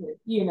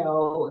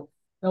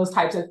 those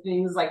types of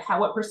things. Like,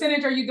 what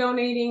percentage are you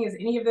donating? Is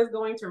any of this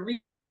going to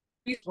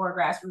or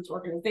grassroots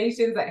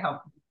organizations that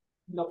help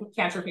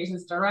cancer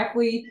patients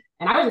directly?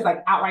 And I was just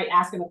like outright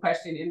asking the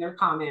question in their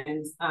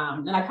comments.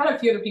 And I've had a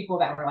few other people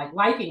that were like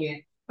liking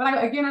it. But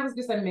I was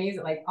just amazed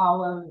at like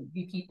all of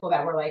the people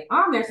that were like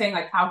on there saying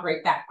like how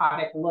great that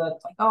product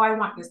looked. Like, oh, I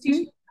want this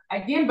t-shirt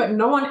again, but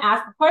no one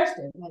asked the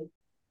question. Like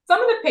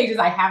some of the pages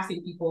I have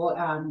seen people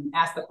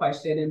ask the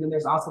question, and then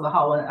there's also the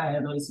I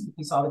don't know if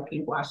you saw the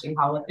pink washing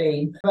Hall of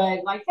Fame,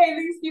 but like, hey,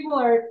 these people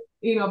are,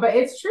 but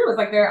it's true. It's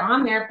like they're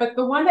on there. But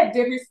the one that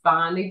did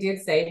respond, they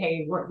did say,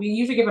 hey, we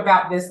usually give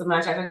about this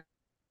much. I don't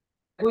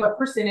know what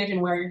percentage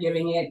and where you're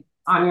giving it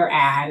on your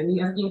ad,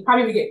 and you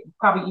probably get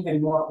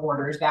even more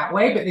orders that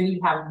way, but then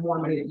you have more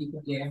money that you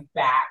can give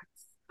back.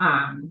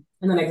 And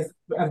then I just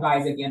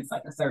advise against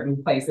like a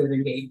certain places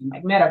engaged in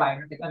like Nediva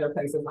or other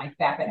places like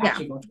that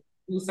actually go to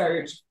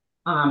research,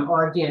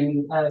 or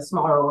again,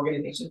 smaller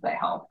organizations that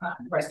help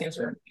breast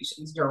cancer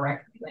patients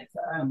directly. Like,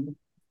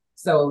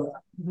 so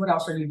what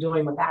else are you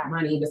doing with that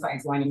money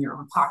besides lining your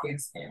own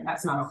pockets? And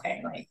that's not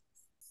okay. Like,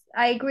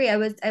 I agree. I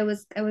was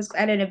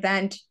at an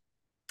event,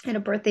 at a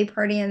birthday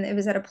party, and it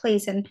was at a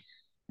place, and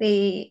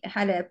they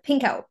had a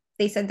pink out.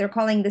 They said they're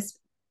calling this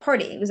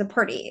party. It was a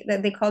party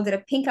that they called it a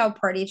pink out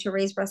party to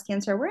raise breast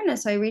cancer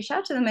awareness. So I reached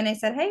out to them and I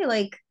said, hey,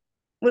 like,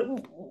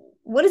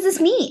 what does this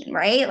mean?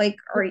 Right? Like,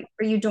 are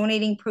you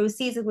donating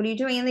proceeds? Like, what are you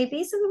doing? And they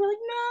basically were like,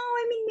 no,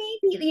 I mean,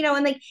 maybe,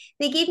 and like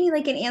they gave me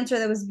like an answer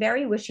that was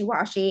very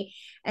wishy-washy.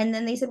 And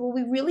then they said, well,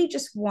 we really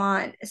just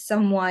want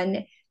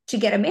someone to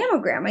get a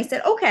mammogram. I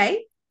said,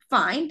 okay,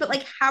 fine, but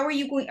like, how are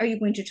you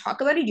going to talk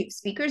about it? Do you have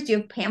speakers? Do you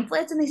have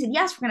pamphlets? And they said,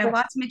 yes, we're gonna have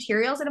lots of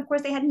materials. And of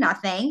course they had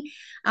nothing.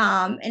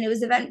 And it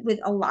was an event with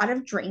a lot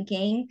of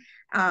drinking,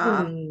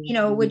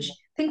 which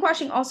pink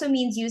washing also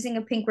means using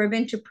a pink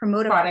ribbon to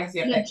promote a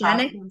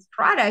carcinogenic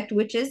product,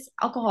 which is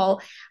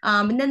alcohol.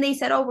 And then they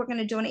said, oh, we're going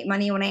to donate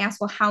money. When I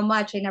asked, well, how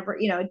much? I never,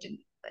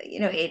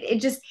 it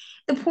just,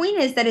 the point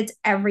is that it's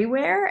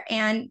everywhere,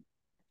 and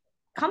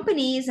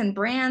companies and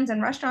brands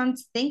and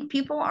restaurants think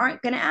people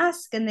aren't going to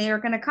ask, and they are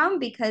going to come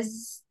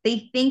because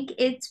they think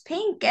it's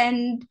pink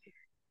and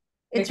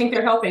they think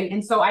they're helping.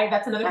 And so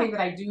that's another thing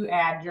that I do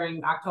add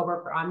during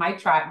October on my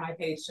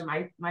page to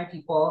my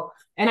people.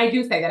 And I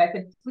do say that I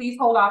said, please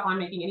hold off on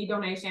making any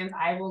donations.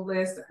 I will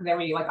list,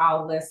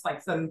 I'll list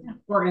like some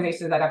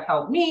organizations that have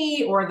helped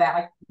me, or that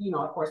like,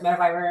 of course,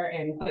 Metaviver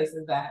and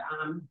places that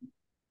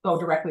go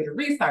directly to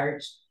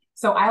research.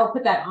 So I'll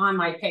put that on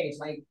my page.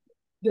 Like,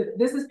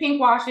 this is pink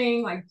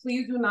washing. Like,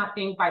 please do not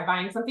think by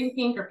buying something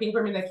pink or pink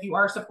ribbon that you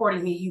are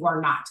supporting me. You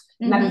are not.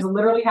 And that is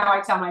literally how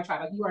I tell my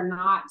tribe. Like, you are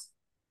not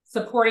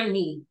supporting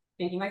me,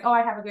 thinking like, oh,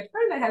 I have a good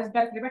friend that has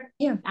better,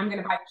 I'm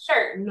going to buy the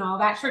shirt. No,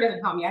 that shirt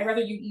doesn't help me. I'd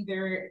rather you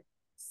either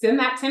send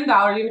that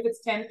 $10, even if it's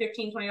 $10,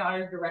 $15,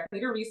 $20 directly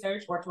to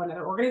research or to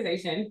another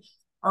organization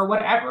or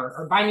whatever,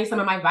 or buy me some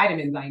of my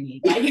vitamins I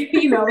need. Like,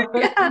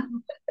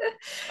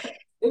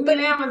 but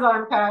an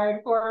Amazon card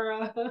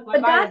for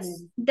but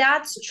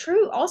that's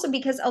true also,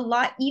 because a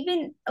lot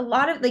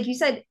of, like you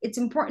said, it's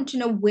important to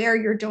know where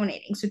you're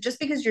donating. So just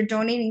because you're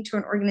donating to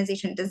an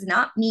organization does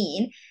not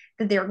mean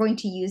that they're going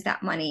to use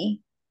that money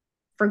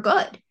for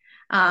good.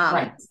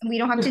 We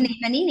don't have to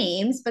name any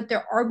names, but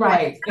there are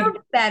ones that are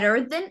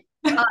better than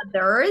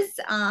others.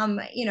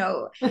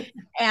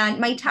 And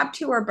my top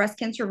two are Breast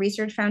Cancer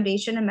Research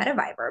Foundation and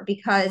Metaviver,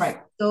 because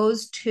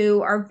those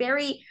two are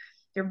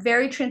they're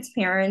very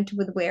transparent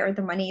with where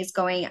the money is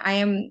going. I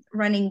am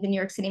running the New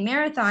York City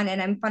Marathon,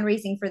 and I'm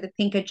fundraising for the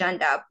Pink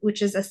Agenda,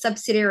 which is a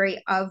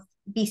subsidiary of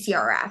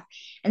BCRF.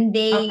 And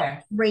they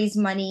raise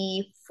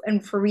money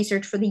and for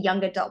research for the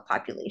young adult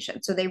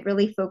population. So they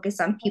really focus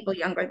on people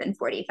younger than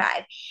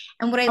 45.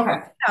 And what I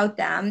love about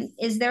them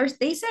is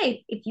they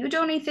say, if you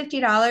donate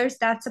 $50,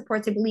 that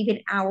supports, I believe,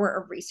 an hour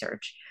of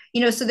research.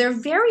 So they're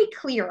very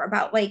clear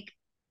about like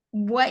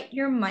what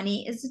your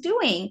money is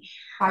doing.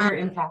 How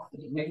you're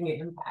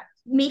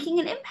making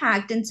an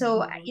impact. And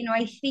so,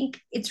 I think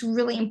it's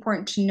really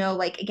important to know,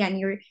 like, again,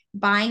 you're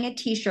buying a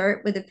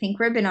t-shirt with a pink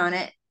ribbon on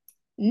it.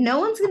 No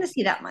one's going to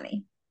see that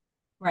money.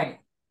 Right.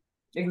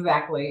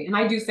 exactly. And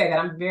I do say that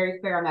I'm very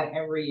clear on that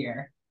every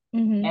year.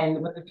 Mm-hmm.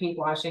 And with the pink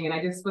washing, and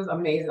I just was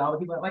amazed at all the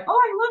people that are like, oh,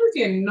 I love this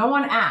t-shirt. And no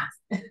one asked.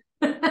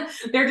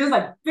 They're just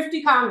like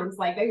 50 comments,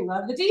 like they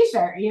love the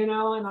t-shirt, you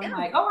know? And I'm Yeah.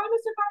 like, oh, I'm a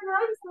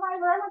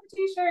survivor, I love the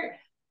t-shirt.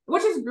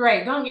 Which is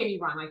great. Don't get me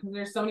wrong. Like, because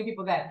there's so many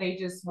people that they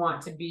just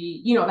want to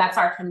be, you know, that's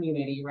our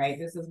community, right?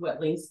 This is what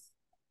links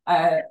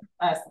uh,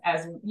 us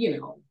as, you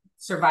know,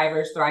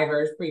 survivors,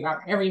 thrivers,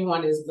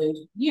 everyone is linked,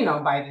 you know,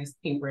 by this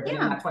pink ribbon.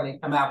 And Yeah. that's why they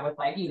come out with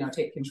like, you know,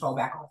 take control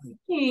back over the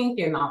pink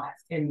and all that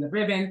in the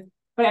ribbon.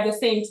 But at the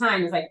same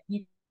time, it's like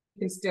you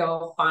can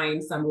still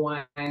find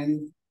someone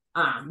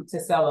to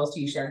sell those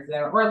t-shirts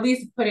there, or at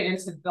least put it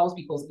into those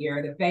people's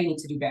ear that they need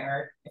to do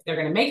better. If they're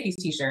going to make these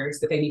t-shirts,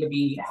 that they need to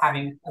be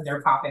having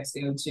their profits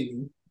go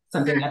to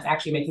something that's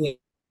actually making an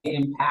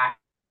impact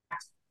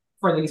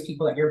for these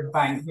people that you're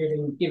buying,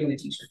 you're giving the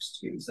t-shirts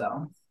to.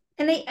 So,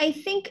 And I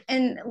think,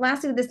 and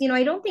lastly with this, you know,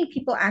 I don't think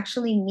people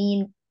actually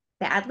mean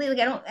badly. Like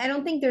I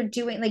don't think they're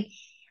doing like,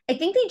 I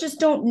think they just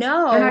don't they're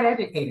know. not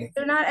educated.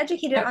 They're not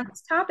educated Yep. on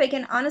this topic.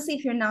 And honestly,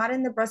 if you're not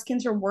in the breast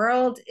cancer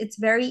world, it's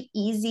very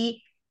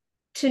easy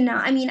to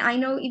not. I mean, I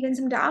know even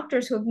some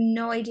doctors who have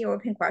no idea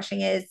what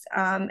pinkwashing is.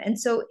 And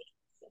so,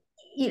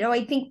 you know,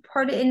 I think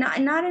part of it,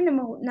 not in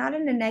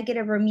a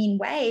negative or mean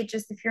way,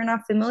 just if you're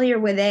not familiar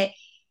with it,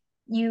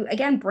 you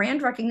again,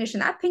 brand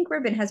recognition, that pink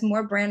ribbon has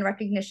more brand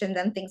recognition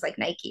than things like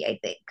Nike, I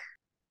think.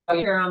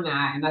 Here on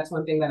that, and that's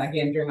one thing that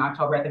again during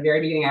October at the very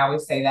beginning I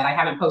always say that I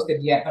haven't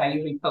posted yet, but I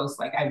usually post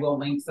like I will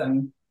link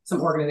some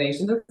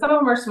organizations, and some of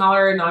them are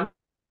smaller, non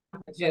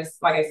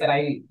just like I said,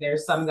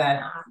 there's some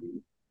that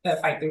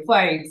fight through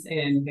flights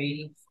and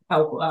they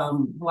help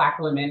Black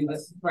women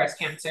with breast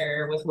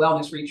cancer, with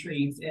wellness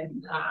retreats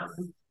and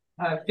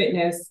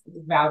fitness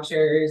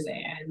vouchers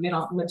and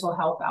mental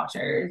health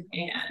vouchers,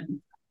 and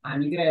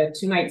you get a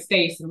 2-night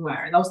stay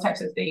somewhere, those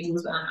types of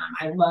things.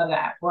 I love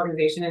that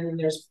organization. And then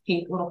there's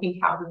little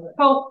pink houses of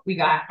hope.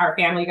 Our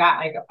family got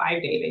like a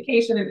 5-day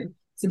vacation in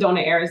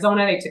Sedona,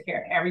 Arizona. They took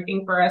care of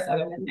everything for us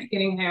other than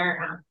getting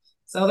there.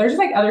 So there's just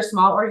like other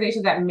small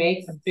organizations that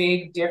make a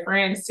big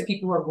difference to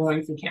people who are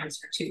going through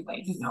cancer too.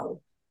 Like, you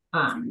know,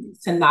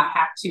 to not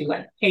have to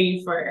like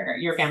pay for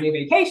your family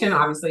vacation,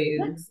 obviously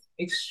is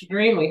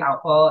extremely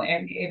helpful.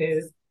 And it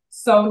is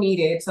so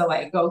needed to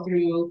like go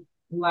through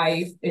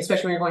life,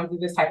 especially when you're going through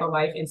this type of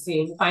life and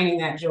finding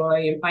that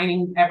joy and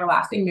finding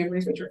everlasting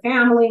memories with your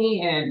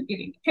family and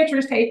getting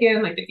pictures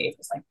taken. Like they gave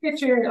us like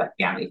picture, like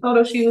family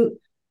photo shoot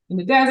in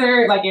the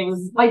desert. Like it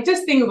was like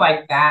just things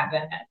like that.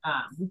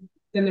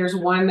 Then there's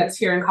one that's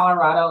here in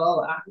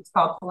Colorado. It's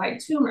called Polite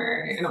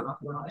Tumor. I don't know if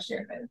you want to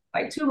share, but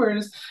Polite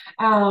Tumors.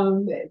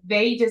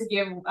 They just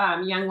give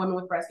young women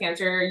with breast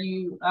cancer.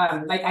 When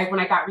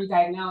I got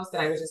re-diagnosed,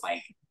 and I was just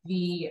like,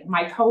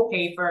 my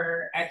copay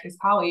for at this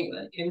poly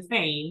was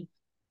insane.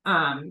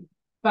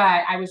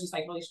 But I was just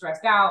like really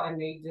stressed out,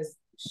 and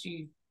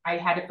I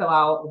had to fill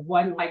out a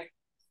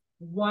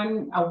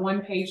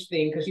 1-page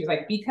thing because she was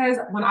like, because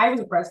when I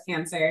was breast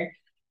cancer,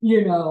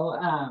 you know,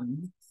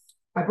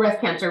 a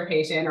breast cancer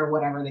patient or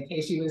whatever the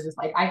case, she was just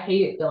like, I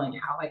hated filling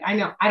out. Like, I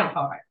know I don't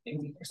qualify for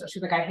things either. So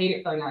she's like, I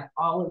hated filling out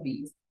all of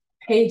these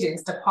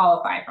pages to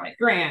qualify for like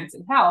grants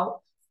and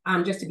help,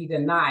 just to be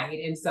denied.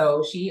 And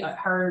so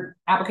her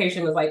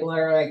application was like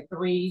literally like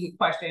 3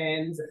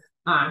 questions,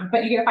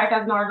 but you get a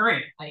 $5,000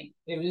 grant. Like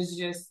it was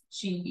just,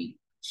 she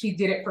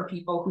did it for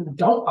people who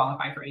don't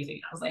qualify for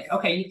anything. I was like,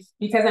 okay,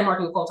 because I'm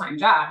working a full-time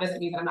job doesn't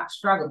mean that I'm not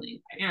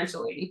struggling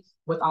financially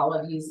with all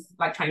of these,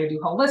 like trying to do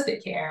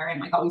holistic care and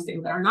like all these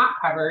things that are not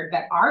covered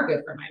that are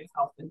good for my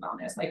health and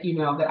wellness, like, you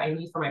know, that I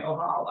need for my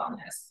overall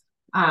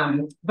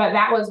wellness. But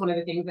that was one of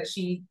the things that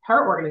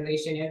her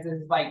organization is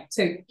like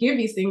to give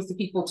these things to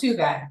people too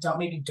that don't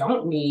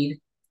need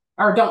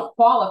or don't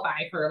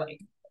qualify for like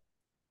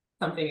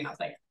something else.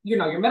 Like, you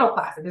know, you're middle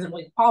class, it doesn't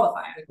really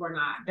qualify. Like we're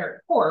not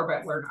dirt poor,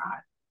 but we're not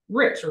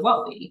rich or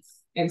wealthy.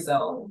 And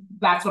so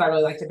that's what I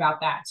really liked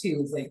about that too,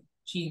 is like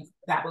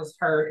that was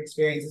her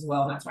experience as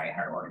well. And that's why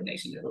her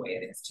organization is the way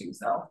it is too.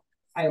 So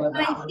I love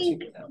that one too.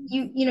 So.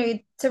 You know,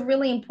 it's a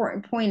really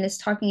important point is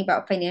talking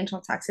about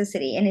financial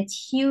toxicity, and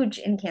it's huge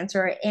in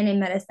cancer and in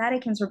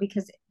metastatic cancer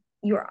because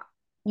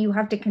you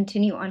have to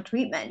continue on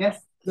treatment. Yes,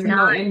 there's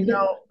no end.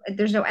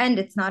 There's no end.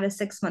 It's not a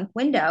 6-month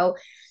window.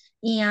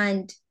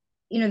 And,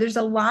 you know, there's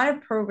a lot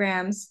of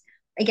programs.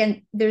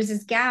 Again, there's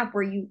this gap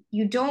where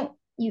you don't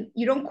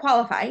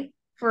qualify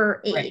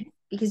for aid, right,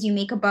 because you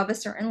make above a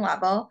certain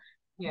level.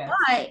 Yes.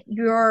 But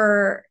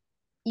your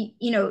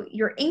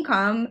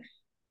income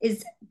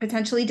is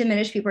potentially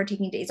diminished. People are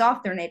taking days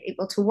off. They're not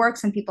able to work.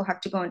 Some people have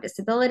to go on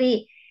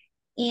disability.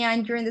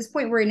 And you're in this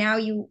point where now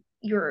you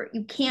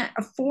can't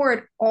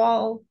afford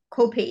all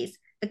copays,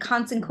 the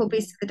constant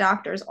copays to the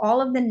doctors,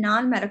 all of the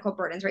non-medical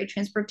burdens, right?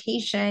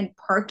 Transportation,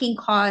 parking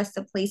costs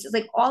of places,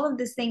 like all of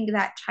this thing,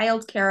 that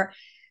childcare,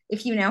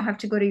 if you now have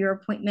to go to your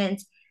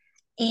appointments.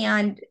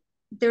 And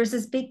there's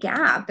this big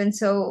gap. And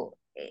so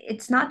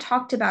it's not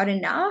talked about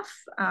enough,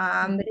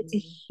 but it's a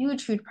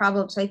huge, huge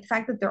problem. So the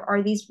fact that there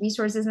are these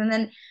resources, and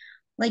then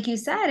like you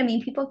said, I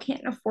mean, people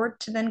can't afford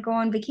to then go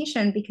on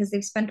vacation because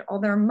they've spent all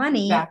their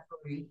money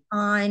Exactly.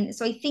 on.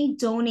 So I think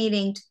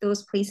donating to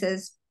those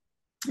places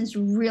is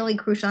really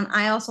crucial. And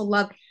I also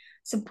love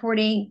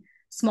supporting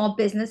small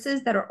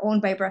businesses that are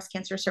owned by breast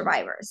cancer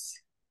survivors.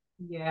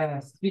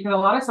 Yes, because a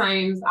lot of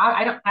times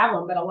I don't have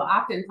them, but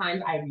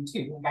oftentimes I do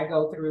too. Like I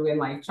go through and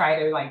like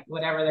try to like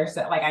whatever they're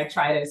like I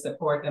try to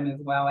support them as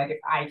well. Like if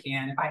I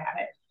can, if I have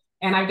it.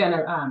 And I've done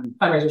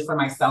fundraisers for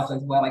myself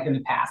as well, like in the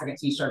past, like a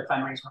t-shirt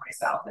fundraiser for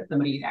myself that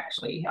somebody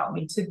actually helped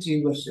me to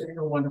do, which is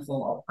a wonderful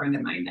old friend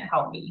of mine that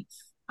helped me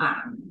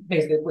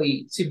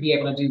basically to be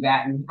able to do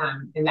that.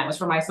 And that was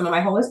for some of my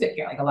holistic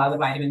care, like a lot of the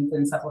vitamins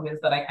and supplements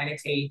that I kind of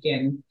take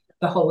and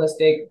the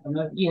holistic,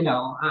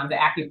 the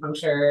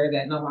acupuncture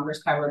that no longer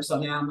is covered. So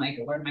now I'm like,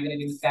 what am I going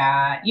to do with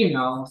that?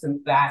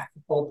 Since that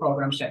whole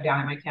program shut down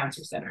at my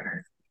cancer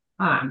center,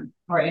 or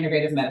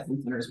integrative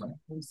medicine centers,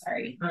 I'm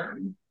sorry.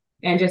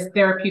 And just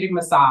therapeutic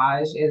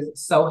massage is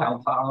so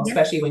helpful,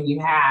 especially when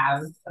you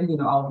have,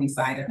 all of these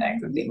side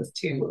effects and things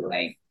too.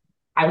 Like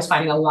I was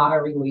finding a lot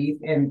of relief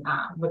in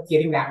with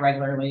getting that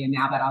regularly. And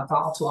now that it's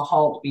all to a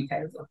halt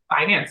because of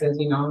finances,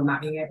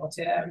 not being able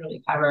to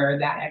really cover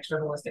that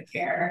extra holistic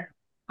care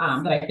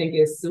that I think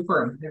is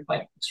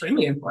like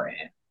extremely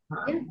important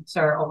to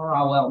our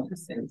overall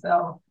wellness. And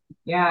so,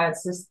 yeah,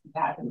 it's just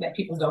that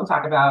people don't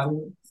talk about.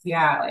 And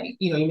yeah, like,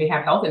 you may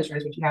have health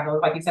insurance, but you have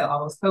those, like you said,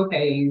 all those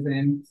copays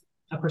and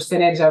a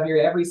percentage of your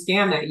every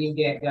scan that you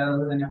get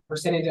goes and a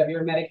percentage of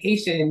your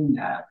medication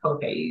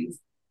copays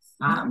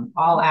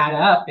all add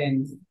up,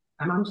 and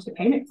I'm on just a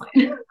payment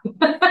plan.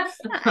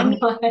 I mean,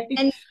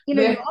 and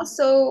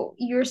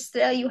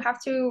you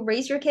have to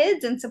raise your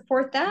kids and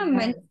support them.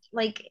 And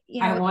like,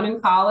 I have one in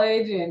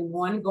college and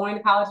one going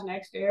to college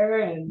next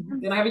year,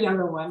 and then I have a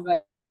younger one,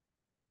 but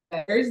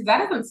that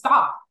doesn't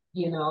stop,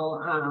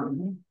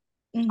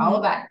 all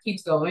of that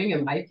keeps going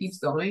and life keeps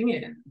going.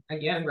 And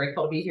again, I'm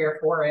grateful to be here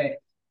for it.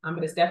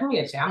 But it's definitely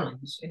a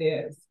challenge. It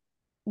is.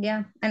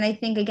 Yeah. And I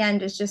think, again,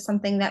 it's just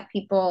something that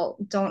people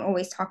don't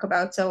always talk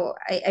about. So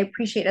I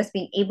appreciate us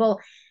being able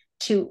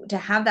to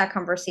have that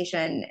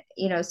conversation,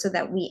 so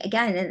that we,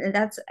 again, and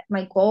that's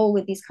my goal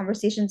with these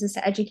conversations, is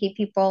to educate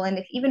people. And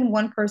if even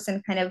one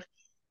person kind of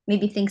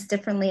maybe thinks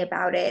differently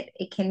about it,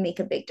 it can make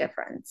a big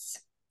difference.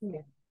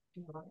 Yeah.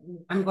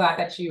 I'm glad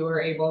that I was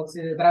able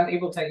to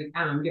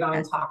get on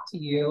and talk to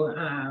you.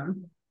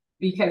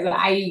 Because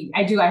I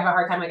have a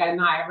hard time, like I'm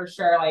not ever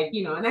sure, like,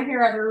 and I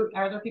hear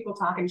other people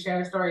talk and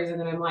share stories, and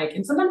then I'm like,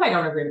 and sometimes I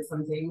don't agree with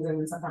some things, and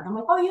then sometimes I'm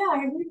like, oh yeah,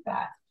 I agree with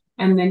that.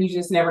 And then you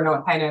just never know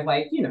what kind of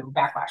like,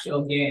 backlash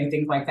you'll get and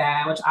things like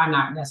that, which I'm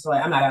not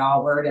at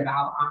all worried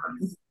about.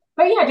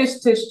 But yeah,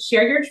 just to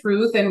share your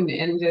truth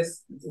and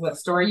just what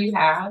story you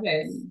have.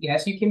 And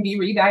yes, you can be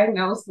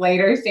re-diagnosed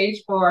later,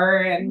 stage 4,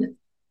 and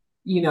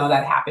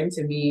that happened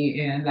to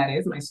me, and that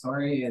is my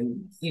story.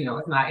 And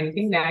it's not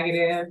anything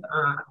negative.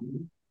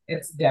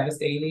 It's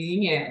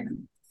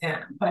devastating,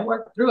 but I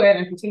worked through it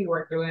and continue to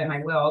work through it, and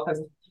I will, because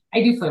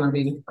I do plan on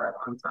being here for a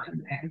long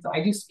time, and so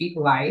I do speak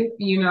life,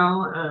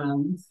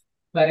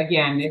 but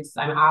again,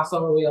 I'm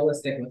also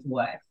realistic with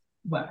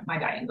what my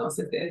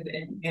diagnosis is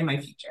in my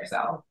future.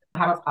 So I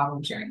have a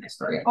problem sharing my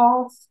story at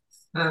all.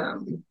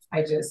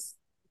 I just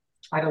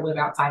try to live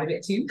outside of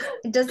it too.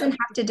 It doesn't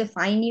have to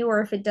define you,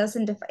 or if it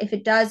doesn't, if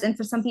it does, and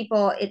for some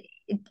people,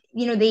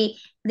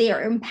 they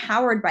are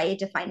empowered by it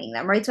defining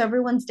them, right? So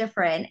everyone's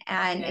different,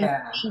 and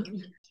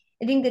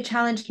I think the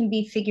challenge can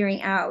be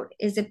figuring out: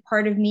 is it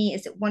part of me?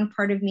 Is it one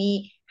part of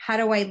me? How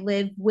do I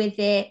live with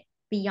it,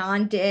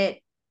 beyond it,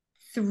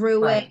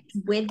 through it,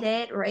 with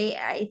it, right?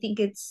 I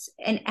think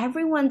and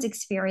everyone's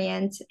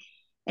experience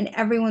and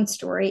everyone's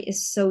story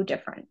is so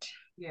different.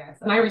 Yes,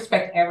 and I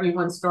respect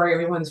everyone's story,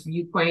 everyone's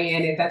viewpoint,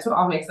 and that's what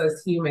all makes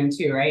us human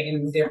too, right?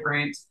 And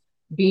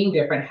being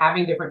different,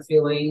 having different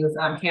feelings,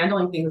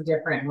 handling things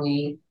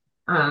differently,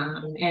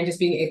 and just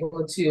being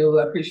able to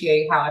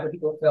appreciate how other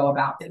people feel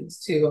about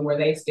things too, and where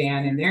they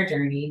stand in their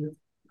journey.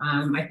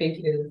 I think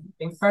is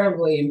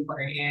incredibly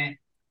important.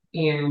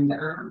 And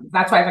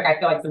that's why I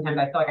feel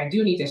like I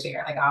do need to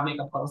share. Like I'll make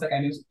a post, like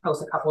I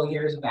post a couple of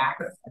years back,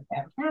 I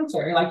have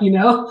cancer, like,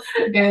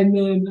 and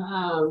then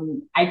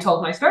I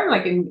told my story,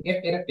 like, and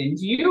if it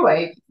offends you,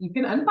 like you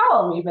can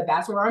unfollow me, but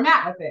that's where I'm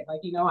at with it. Like,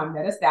 I'm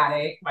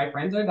metastatic, my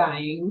friends are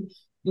dying.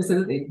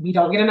 We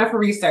don't get enough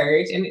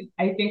research. And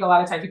I think a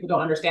lot of times people don't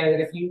understand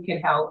that if you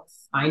can help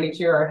find a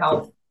cure or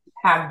help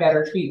have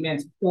better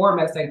treatments for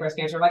metastatic breast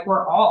cancer, like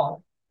we're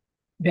all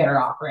better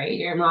off, right?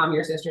 Your mom,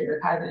 your sister, your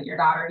cousin, your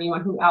daughter,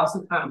 anyone who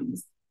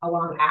comes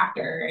along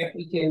after, if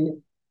we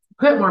can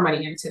put more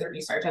money into the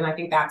research. And I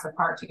think that's a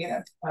part to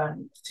get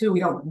too. We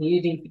don't need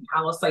anything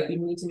else. Like we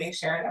need to make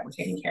sure that we're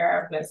taking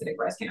care of metastatic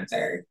breast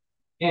cancer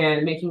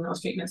and making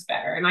those treatments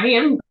better. And I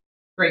am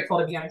grateful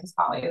to be on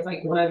Kisqali. It's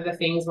like one of the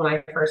things when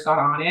I first got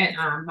on it,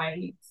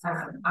 my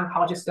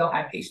oncologist still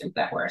had patients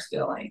that were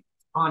still like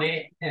on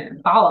it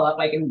and follow up,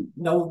 like, and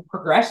no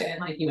progression,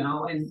 like,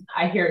 and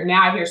I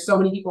hear so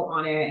many people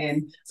on it,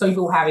 and so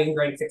people having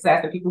great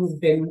success, and people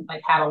who've been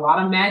like had a lot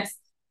of meds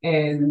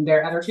and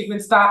their other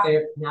treatments stopped,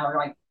 they're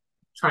like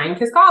trying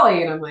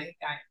Kisqali. And I'm like,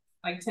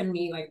 to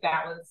me, like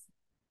that was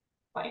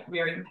like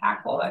very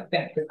impactful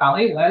that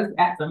Kisqali was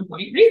at some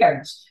point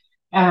research.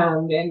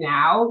 And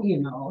now,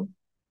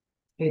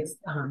 it's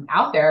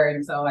out there.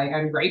 And so like,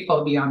 I'm grateful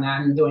to be on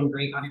that and doing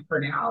great on it for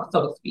now,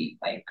 so to speak,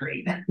 like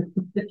great,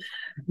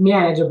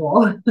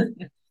 manageable. So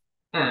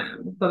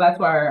that's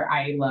what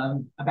I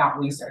love about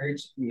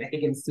research. And I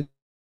think it's super,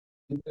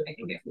 I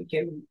think if we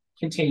can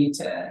continue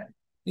to,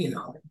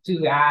 do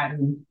that,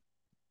 and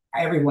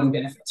everyone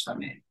benefits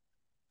from it.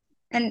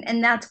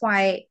 And that's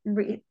why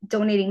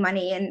donating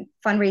money and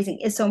fundraising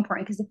is so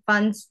important, because it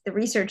funds the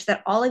research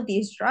that all of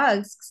these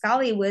drugs,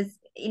 Kisqali was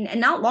in,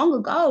 and not long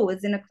ago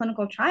was in a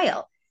clinical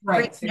trial.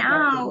 Right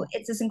now,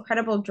 it's this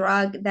incredible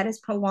drug that is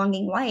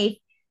prolonging life,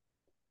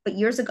 but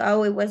years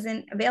ago it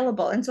wasn't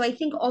available. And so I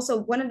think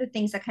also one of the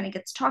things that kind of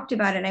gets talked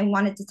about, and I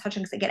wanted to touch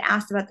on because I get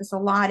asked about this a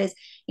lot, is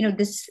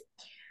this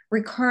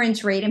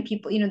recurrence rate, and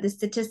people, the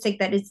statistic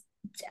that is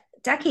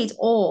decades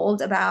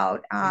old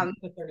about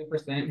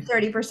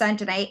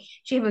 30%. And I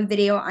actually have a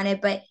video on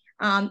it, but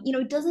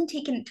it doesn't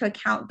take into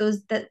account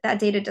that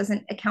data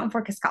doesn't account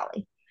for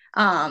Kisqali.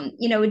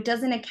 It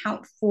doesn't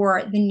account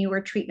for the newer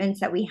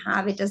treatments that we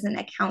have. It doesn't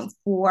account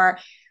for,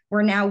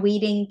 we're now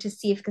waiting to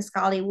see if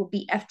Kisqali will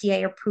be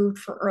FDA approved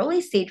for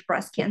early stage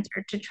breast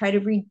cancer to try to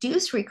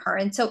reduce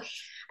recurrence. So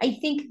I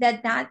think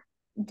that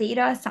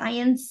data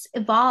science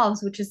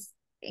evolves, which is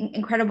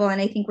incredible.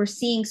 And I think we're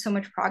seeing so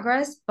much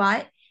progress,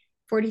 but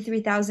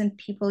 43,000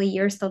 people a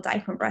year still die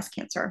from breast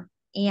cancer.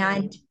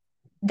 And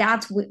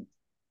that's what,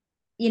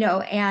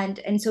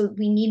 and so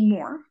we need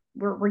more.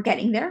 We're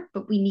getting there,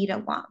 but we need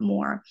a lot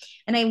more.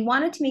 And I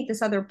wanted to make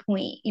this other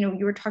point. You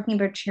were talking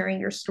about sharing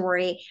your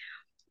story.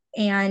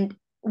 And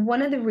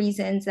one of the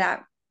reasons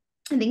that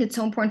I think it's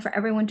so important for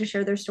everyone to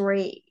share their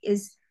story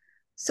is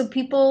so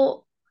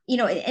people,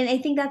 and I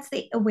think that's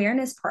the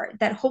awareness part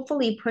that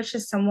hopefully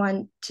pushes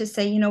someone to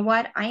say, you know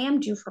what, I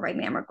am due for my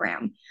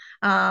mammogram.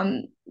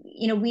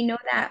 We know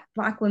that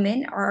Black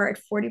women are at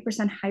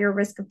 40% higher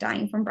risk of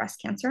dying from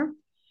breast cancer.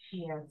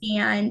 Yes.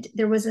 And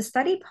there was a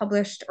study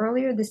published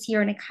earlier this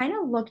year, and it kind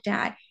of looked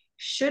at,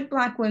 should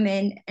Black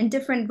women, and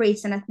different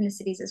race and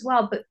ethnicities as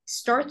well, but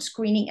start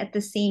screening at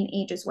the same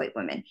age as white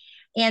women.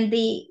 And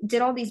they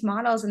did all these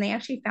models, and they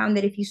actually found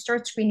that if you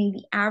start screening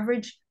the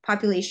average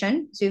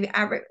population, so if you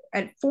average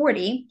at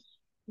 40,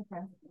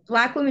 okay,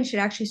 Black women should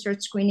actually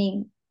start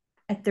screening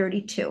at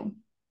 32.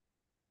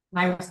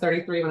 I was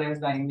 33 when I was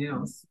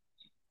diagnosed.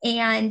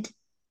 And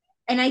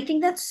I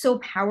think that's so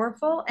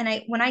powerful.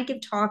 And when I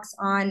give talks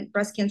on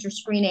breast cancer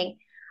screening,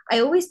 I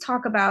always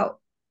talk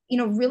about,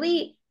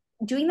 really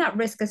doing that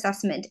risk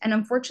assessment. And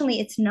unfortunately,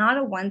 it's not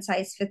a one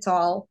size fits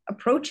all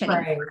approach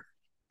anymore. Right.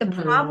 The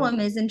problem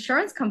is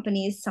insurance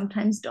companies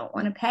sometimes don't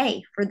want to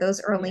pay for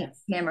those early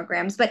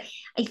mammograms. But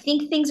I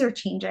think things are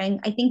changing.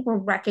 I think we're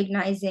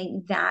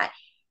recognizing that,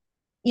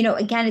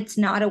 again, it's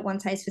not a one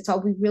size fits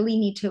all. We really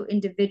need to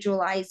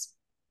individualize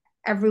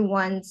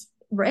everyone's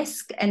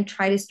risk and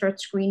try to start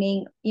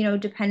screening,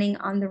 depending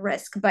on the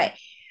risk. But,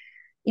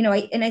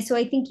 so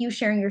I think you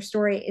sharing your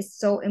story is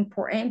so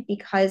important,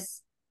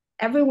 because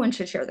everyone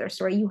should share their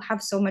story. You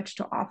have so much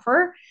to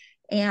offer.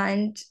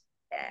 And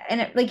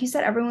like you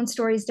said, everyone's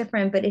story is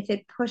different, but if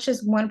it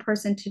pushes one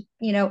person to,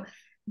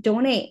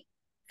 donate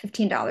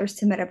 $15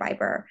 to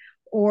Metaviber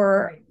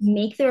or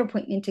make their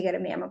appointment to get a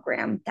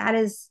mammogram, that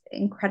is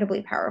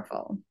incredibly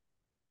powerful.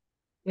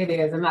 It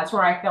is, and that's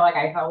where I feel like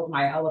I held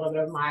a little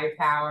bit of my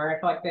power. I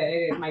feel like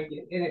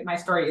that my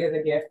story is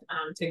a gift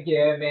to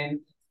give, and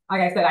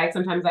like I said, I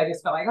sometimes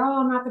just feel like,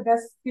 oh, I'm not the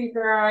best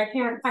speaker. I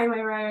can't find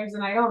my words,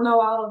 and I don't know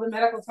all of the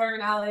medical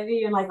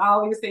terminology and like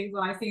all these things.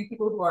 When I see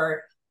people who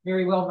are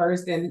very well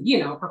versed in,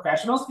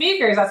 professional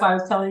speakers, that's why I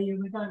was telling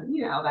you,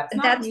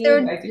 that's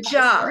their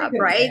job,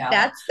 right?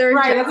 That's their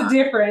job. That's a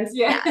difference,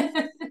 yeah.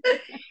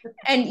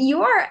 And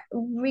you are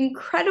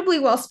incredibly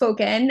well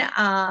spoken,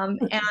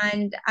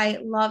 and I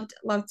loved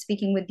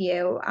speaking with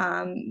you.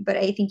 But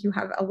I think you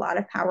have a lot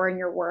of power in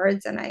your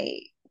words, and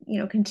I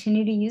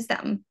continue to use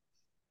them.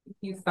 Thank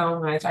you so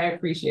much. I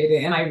appreciate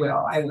it, and I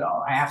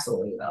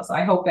absolutely will. So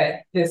I hope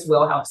that this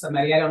will help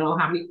somebody. I don't know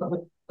how many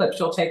clips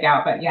you'll take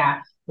out, but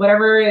yeah,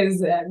 whatever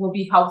will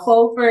be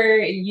helpful for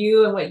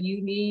you and what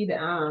you need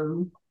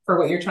for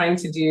what you're trying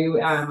to do.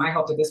 I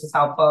hope that this was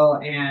helpful,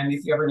 and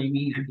if you ever need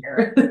me, I'm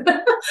here.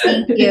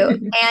 Thank you.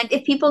 And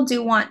if people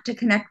do want to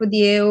connect with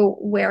you,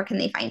 where can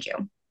they find you?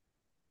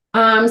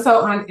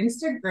 So on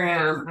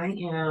Instagram, I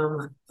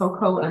am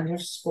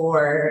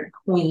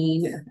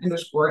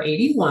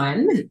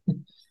Coco_Queen_81.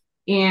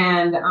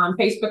 And on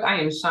Facebook,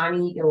 I am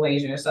Shani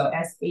Elazier. So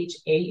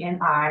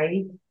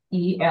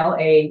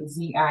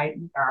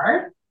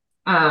SHANIELAZIER.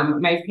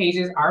 My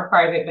pages are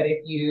private, but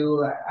if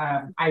you,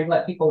 I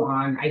let people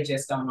on, I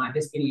just don't want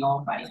just any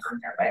old buddy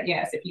on there. But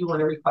yes, if you want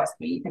to request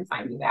me, you can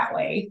find me that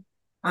way.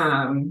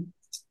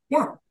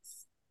 Yeah.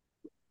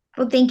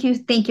 Well, thank you.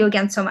 Thank you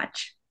again so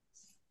much.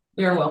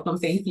 You're welcome.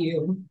 Thank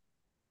you.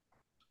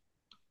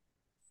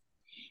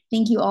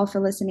 Thank you all for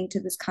listening to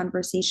this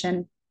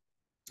conversation.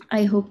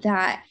 I hope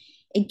that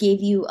It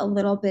gave you a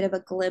little bit of a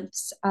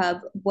glimpse of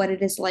what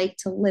it is like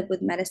to live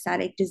with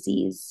metastatic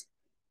disease,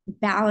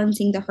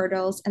 balancing the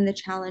hurdles and the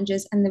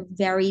challenges and the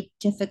very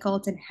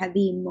difficult and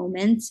heavy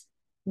moments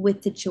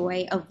with the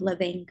joy of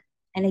living.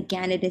 And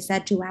again, it is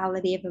that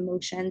duality of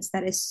emotions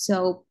that is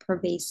so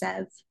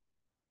pervasive.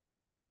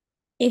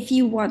 If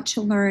you want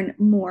to learn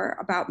more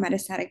about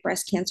metastatic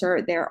breast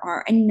cancer, there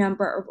are a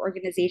number of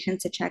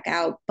organizations to check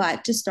out.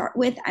 But to start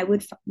with, I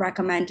would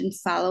recommend and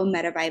follow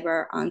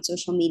Metaviber on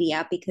social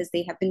media because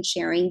they have been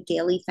sharing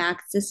daily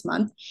facts this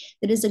month.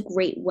 That is a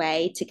great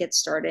way to get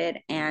started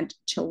and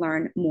to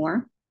learn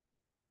more.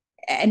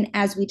 And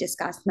as we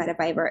discussed,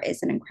 Metaviber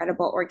is an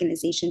incredible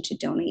organization to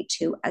donate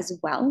to as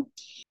well.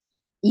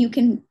 You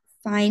can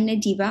find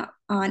Nediva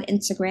on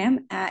Instagram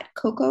at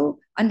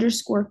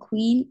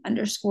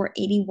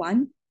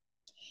Coco_Queen_81.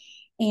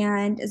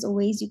 And as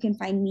always, you can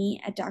find me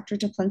at Dr.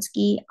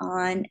 Toplinsky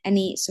on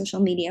any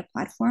social media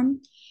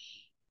platform.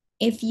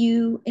 If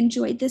you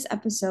enjoyed this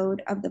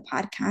episode of the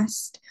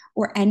podcast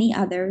or any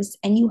others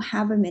and you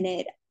have a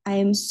minute, I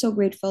am so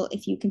grateful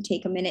if you can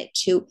take a minute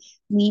to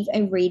leave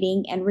a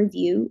rating and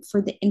review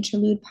for the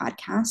Interlude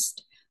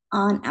podcast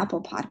on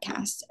Apple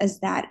Podcasts, as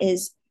that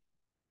is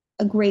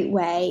a great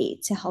way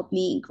to help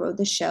me grow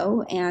the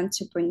show and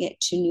to bring it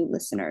to new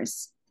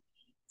listeners.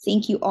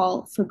 Thank you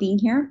all for being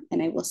here,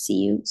 and I will see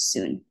you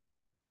soon.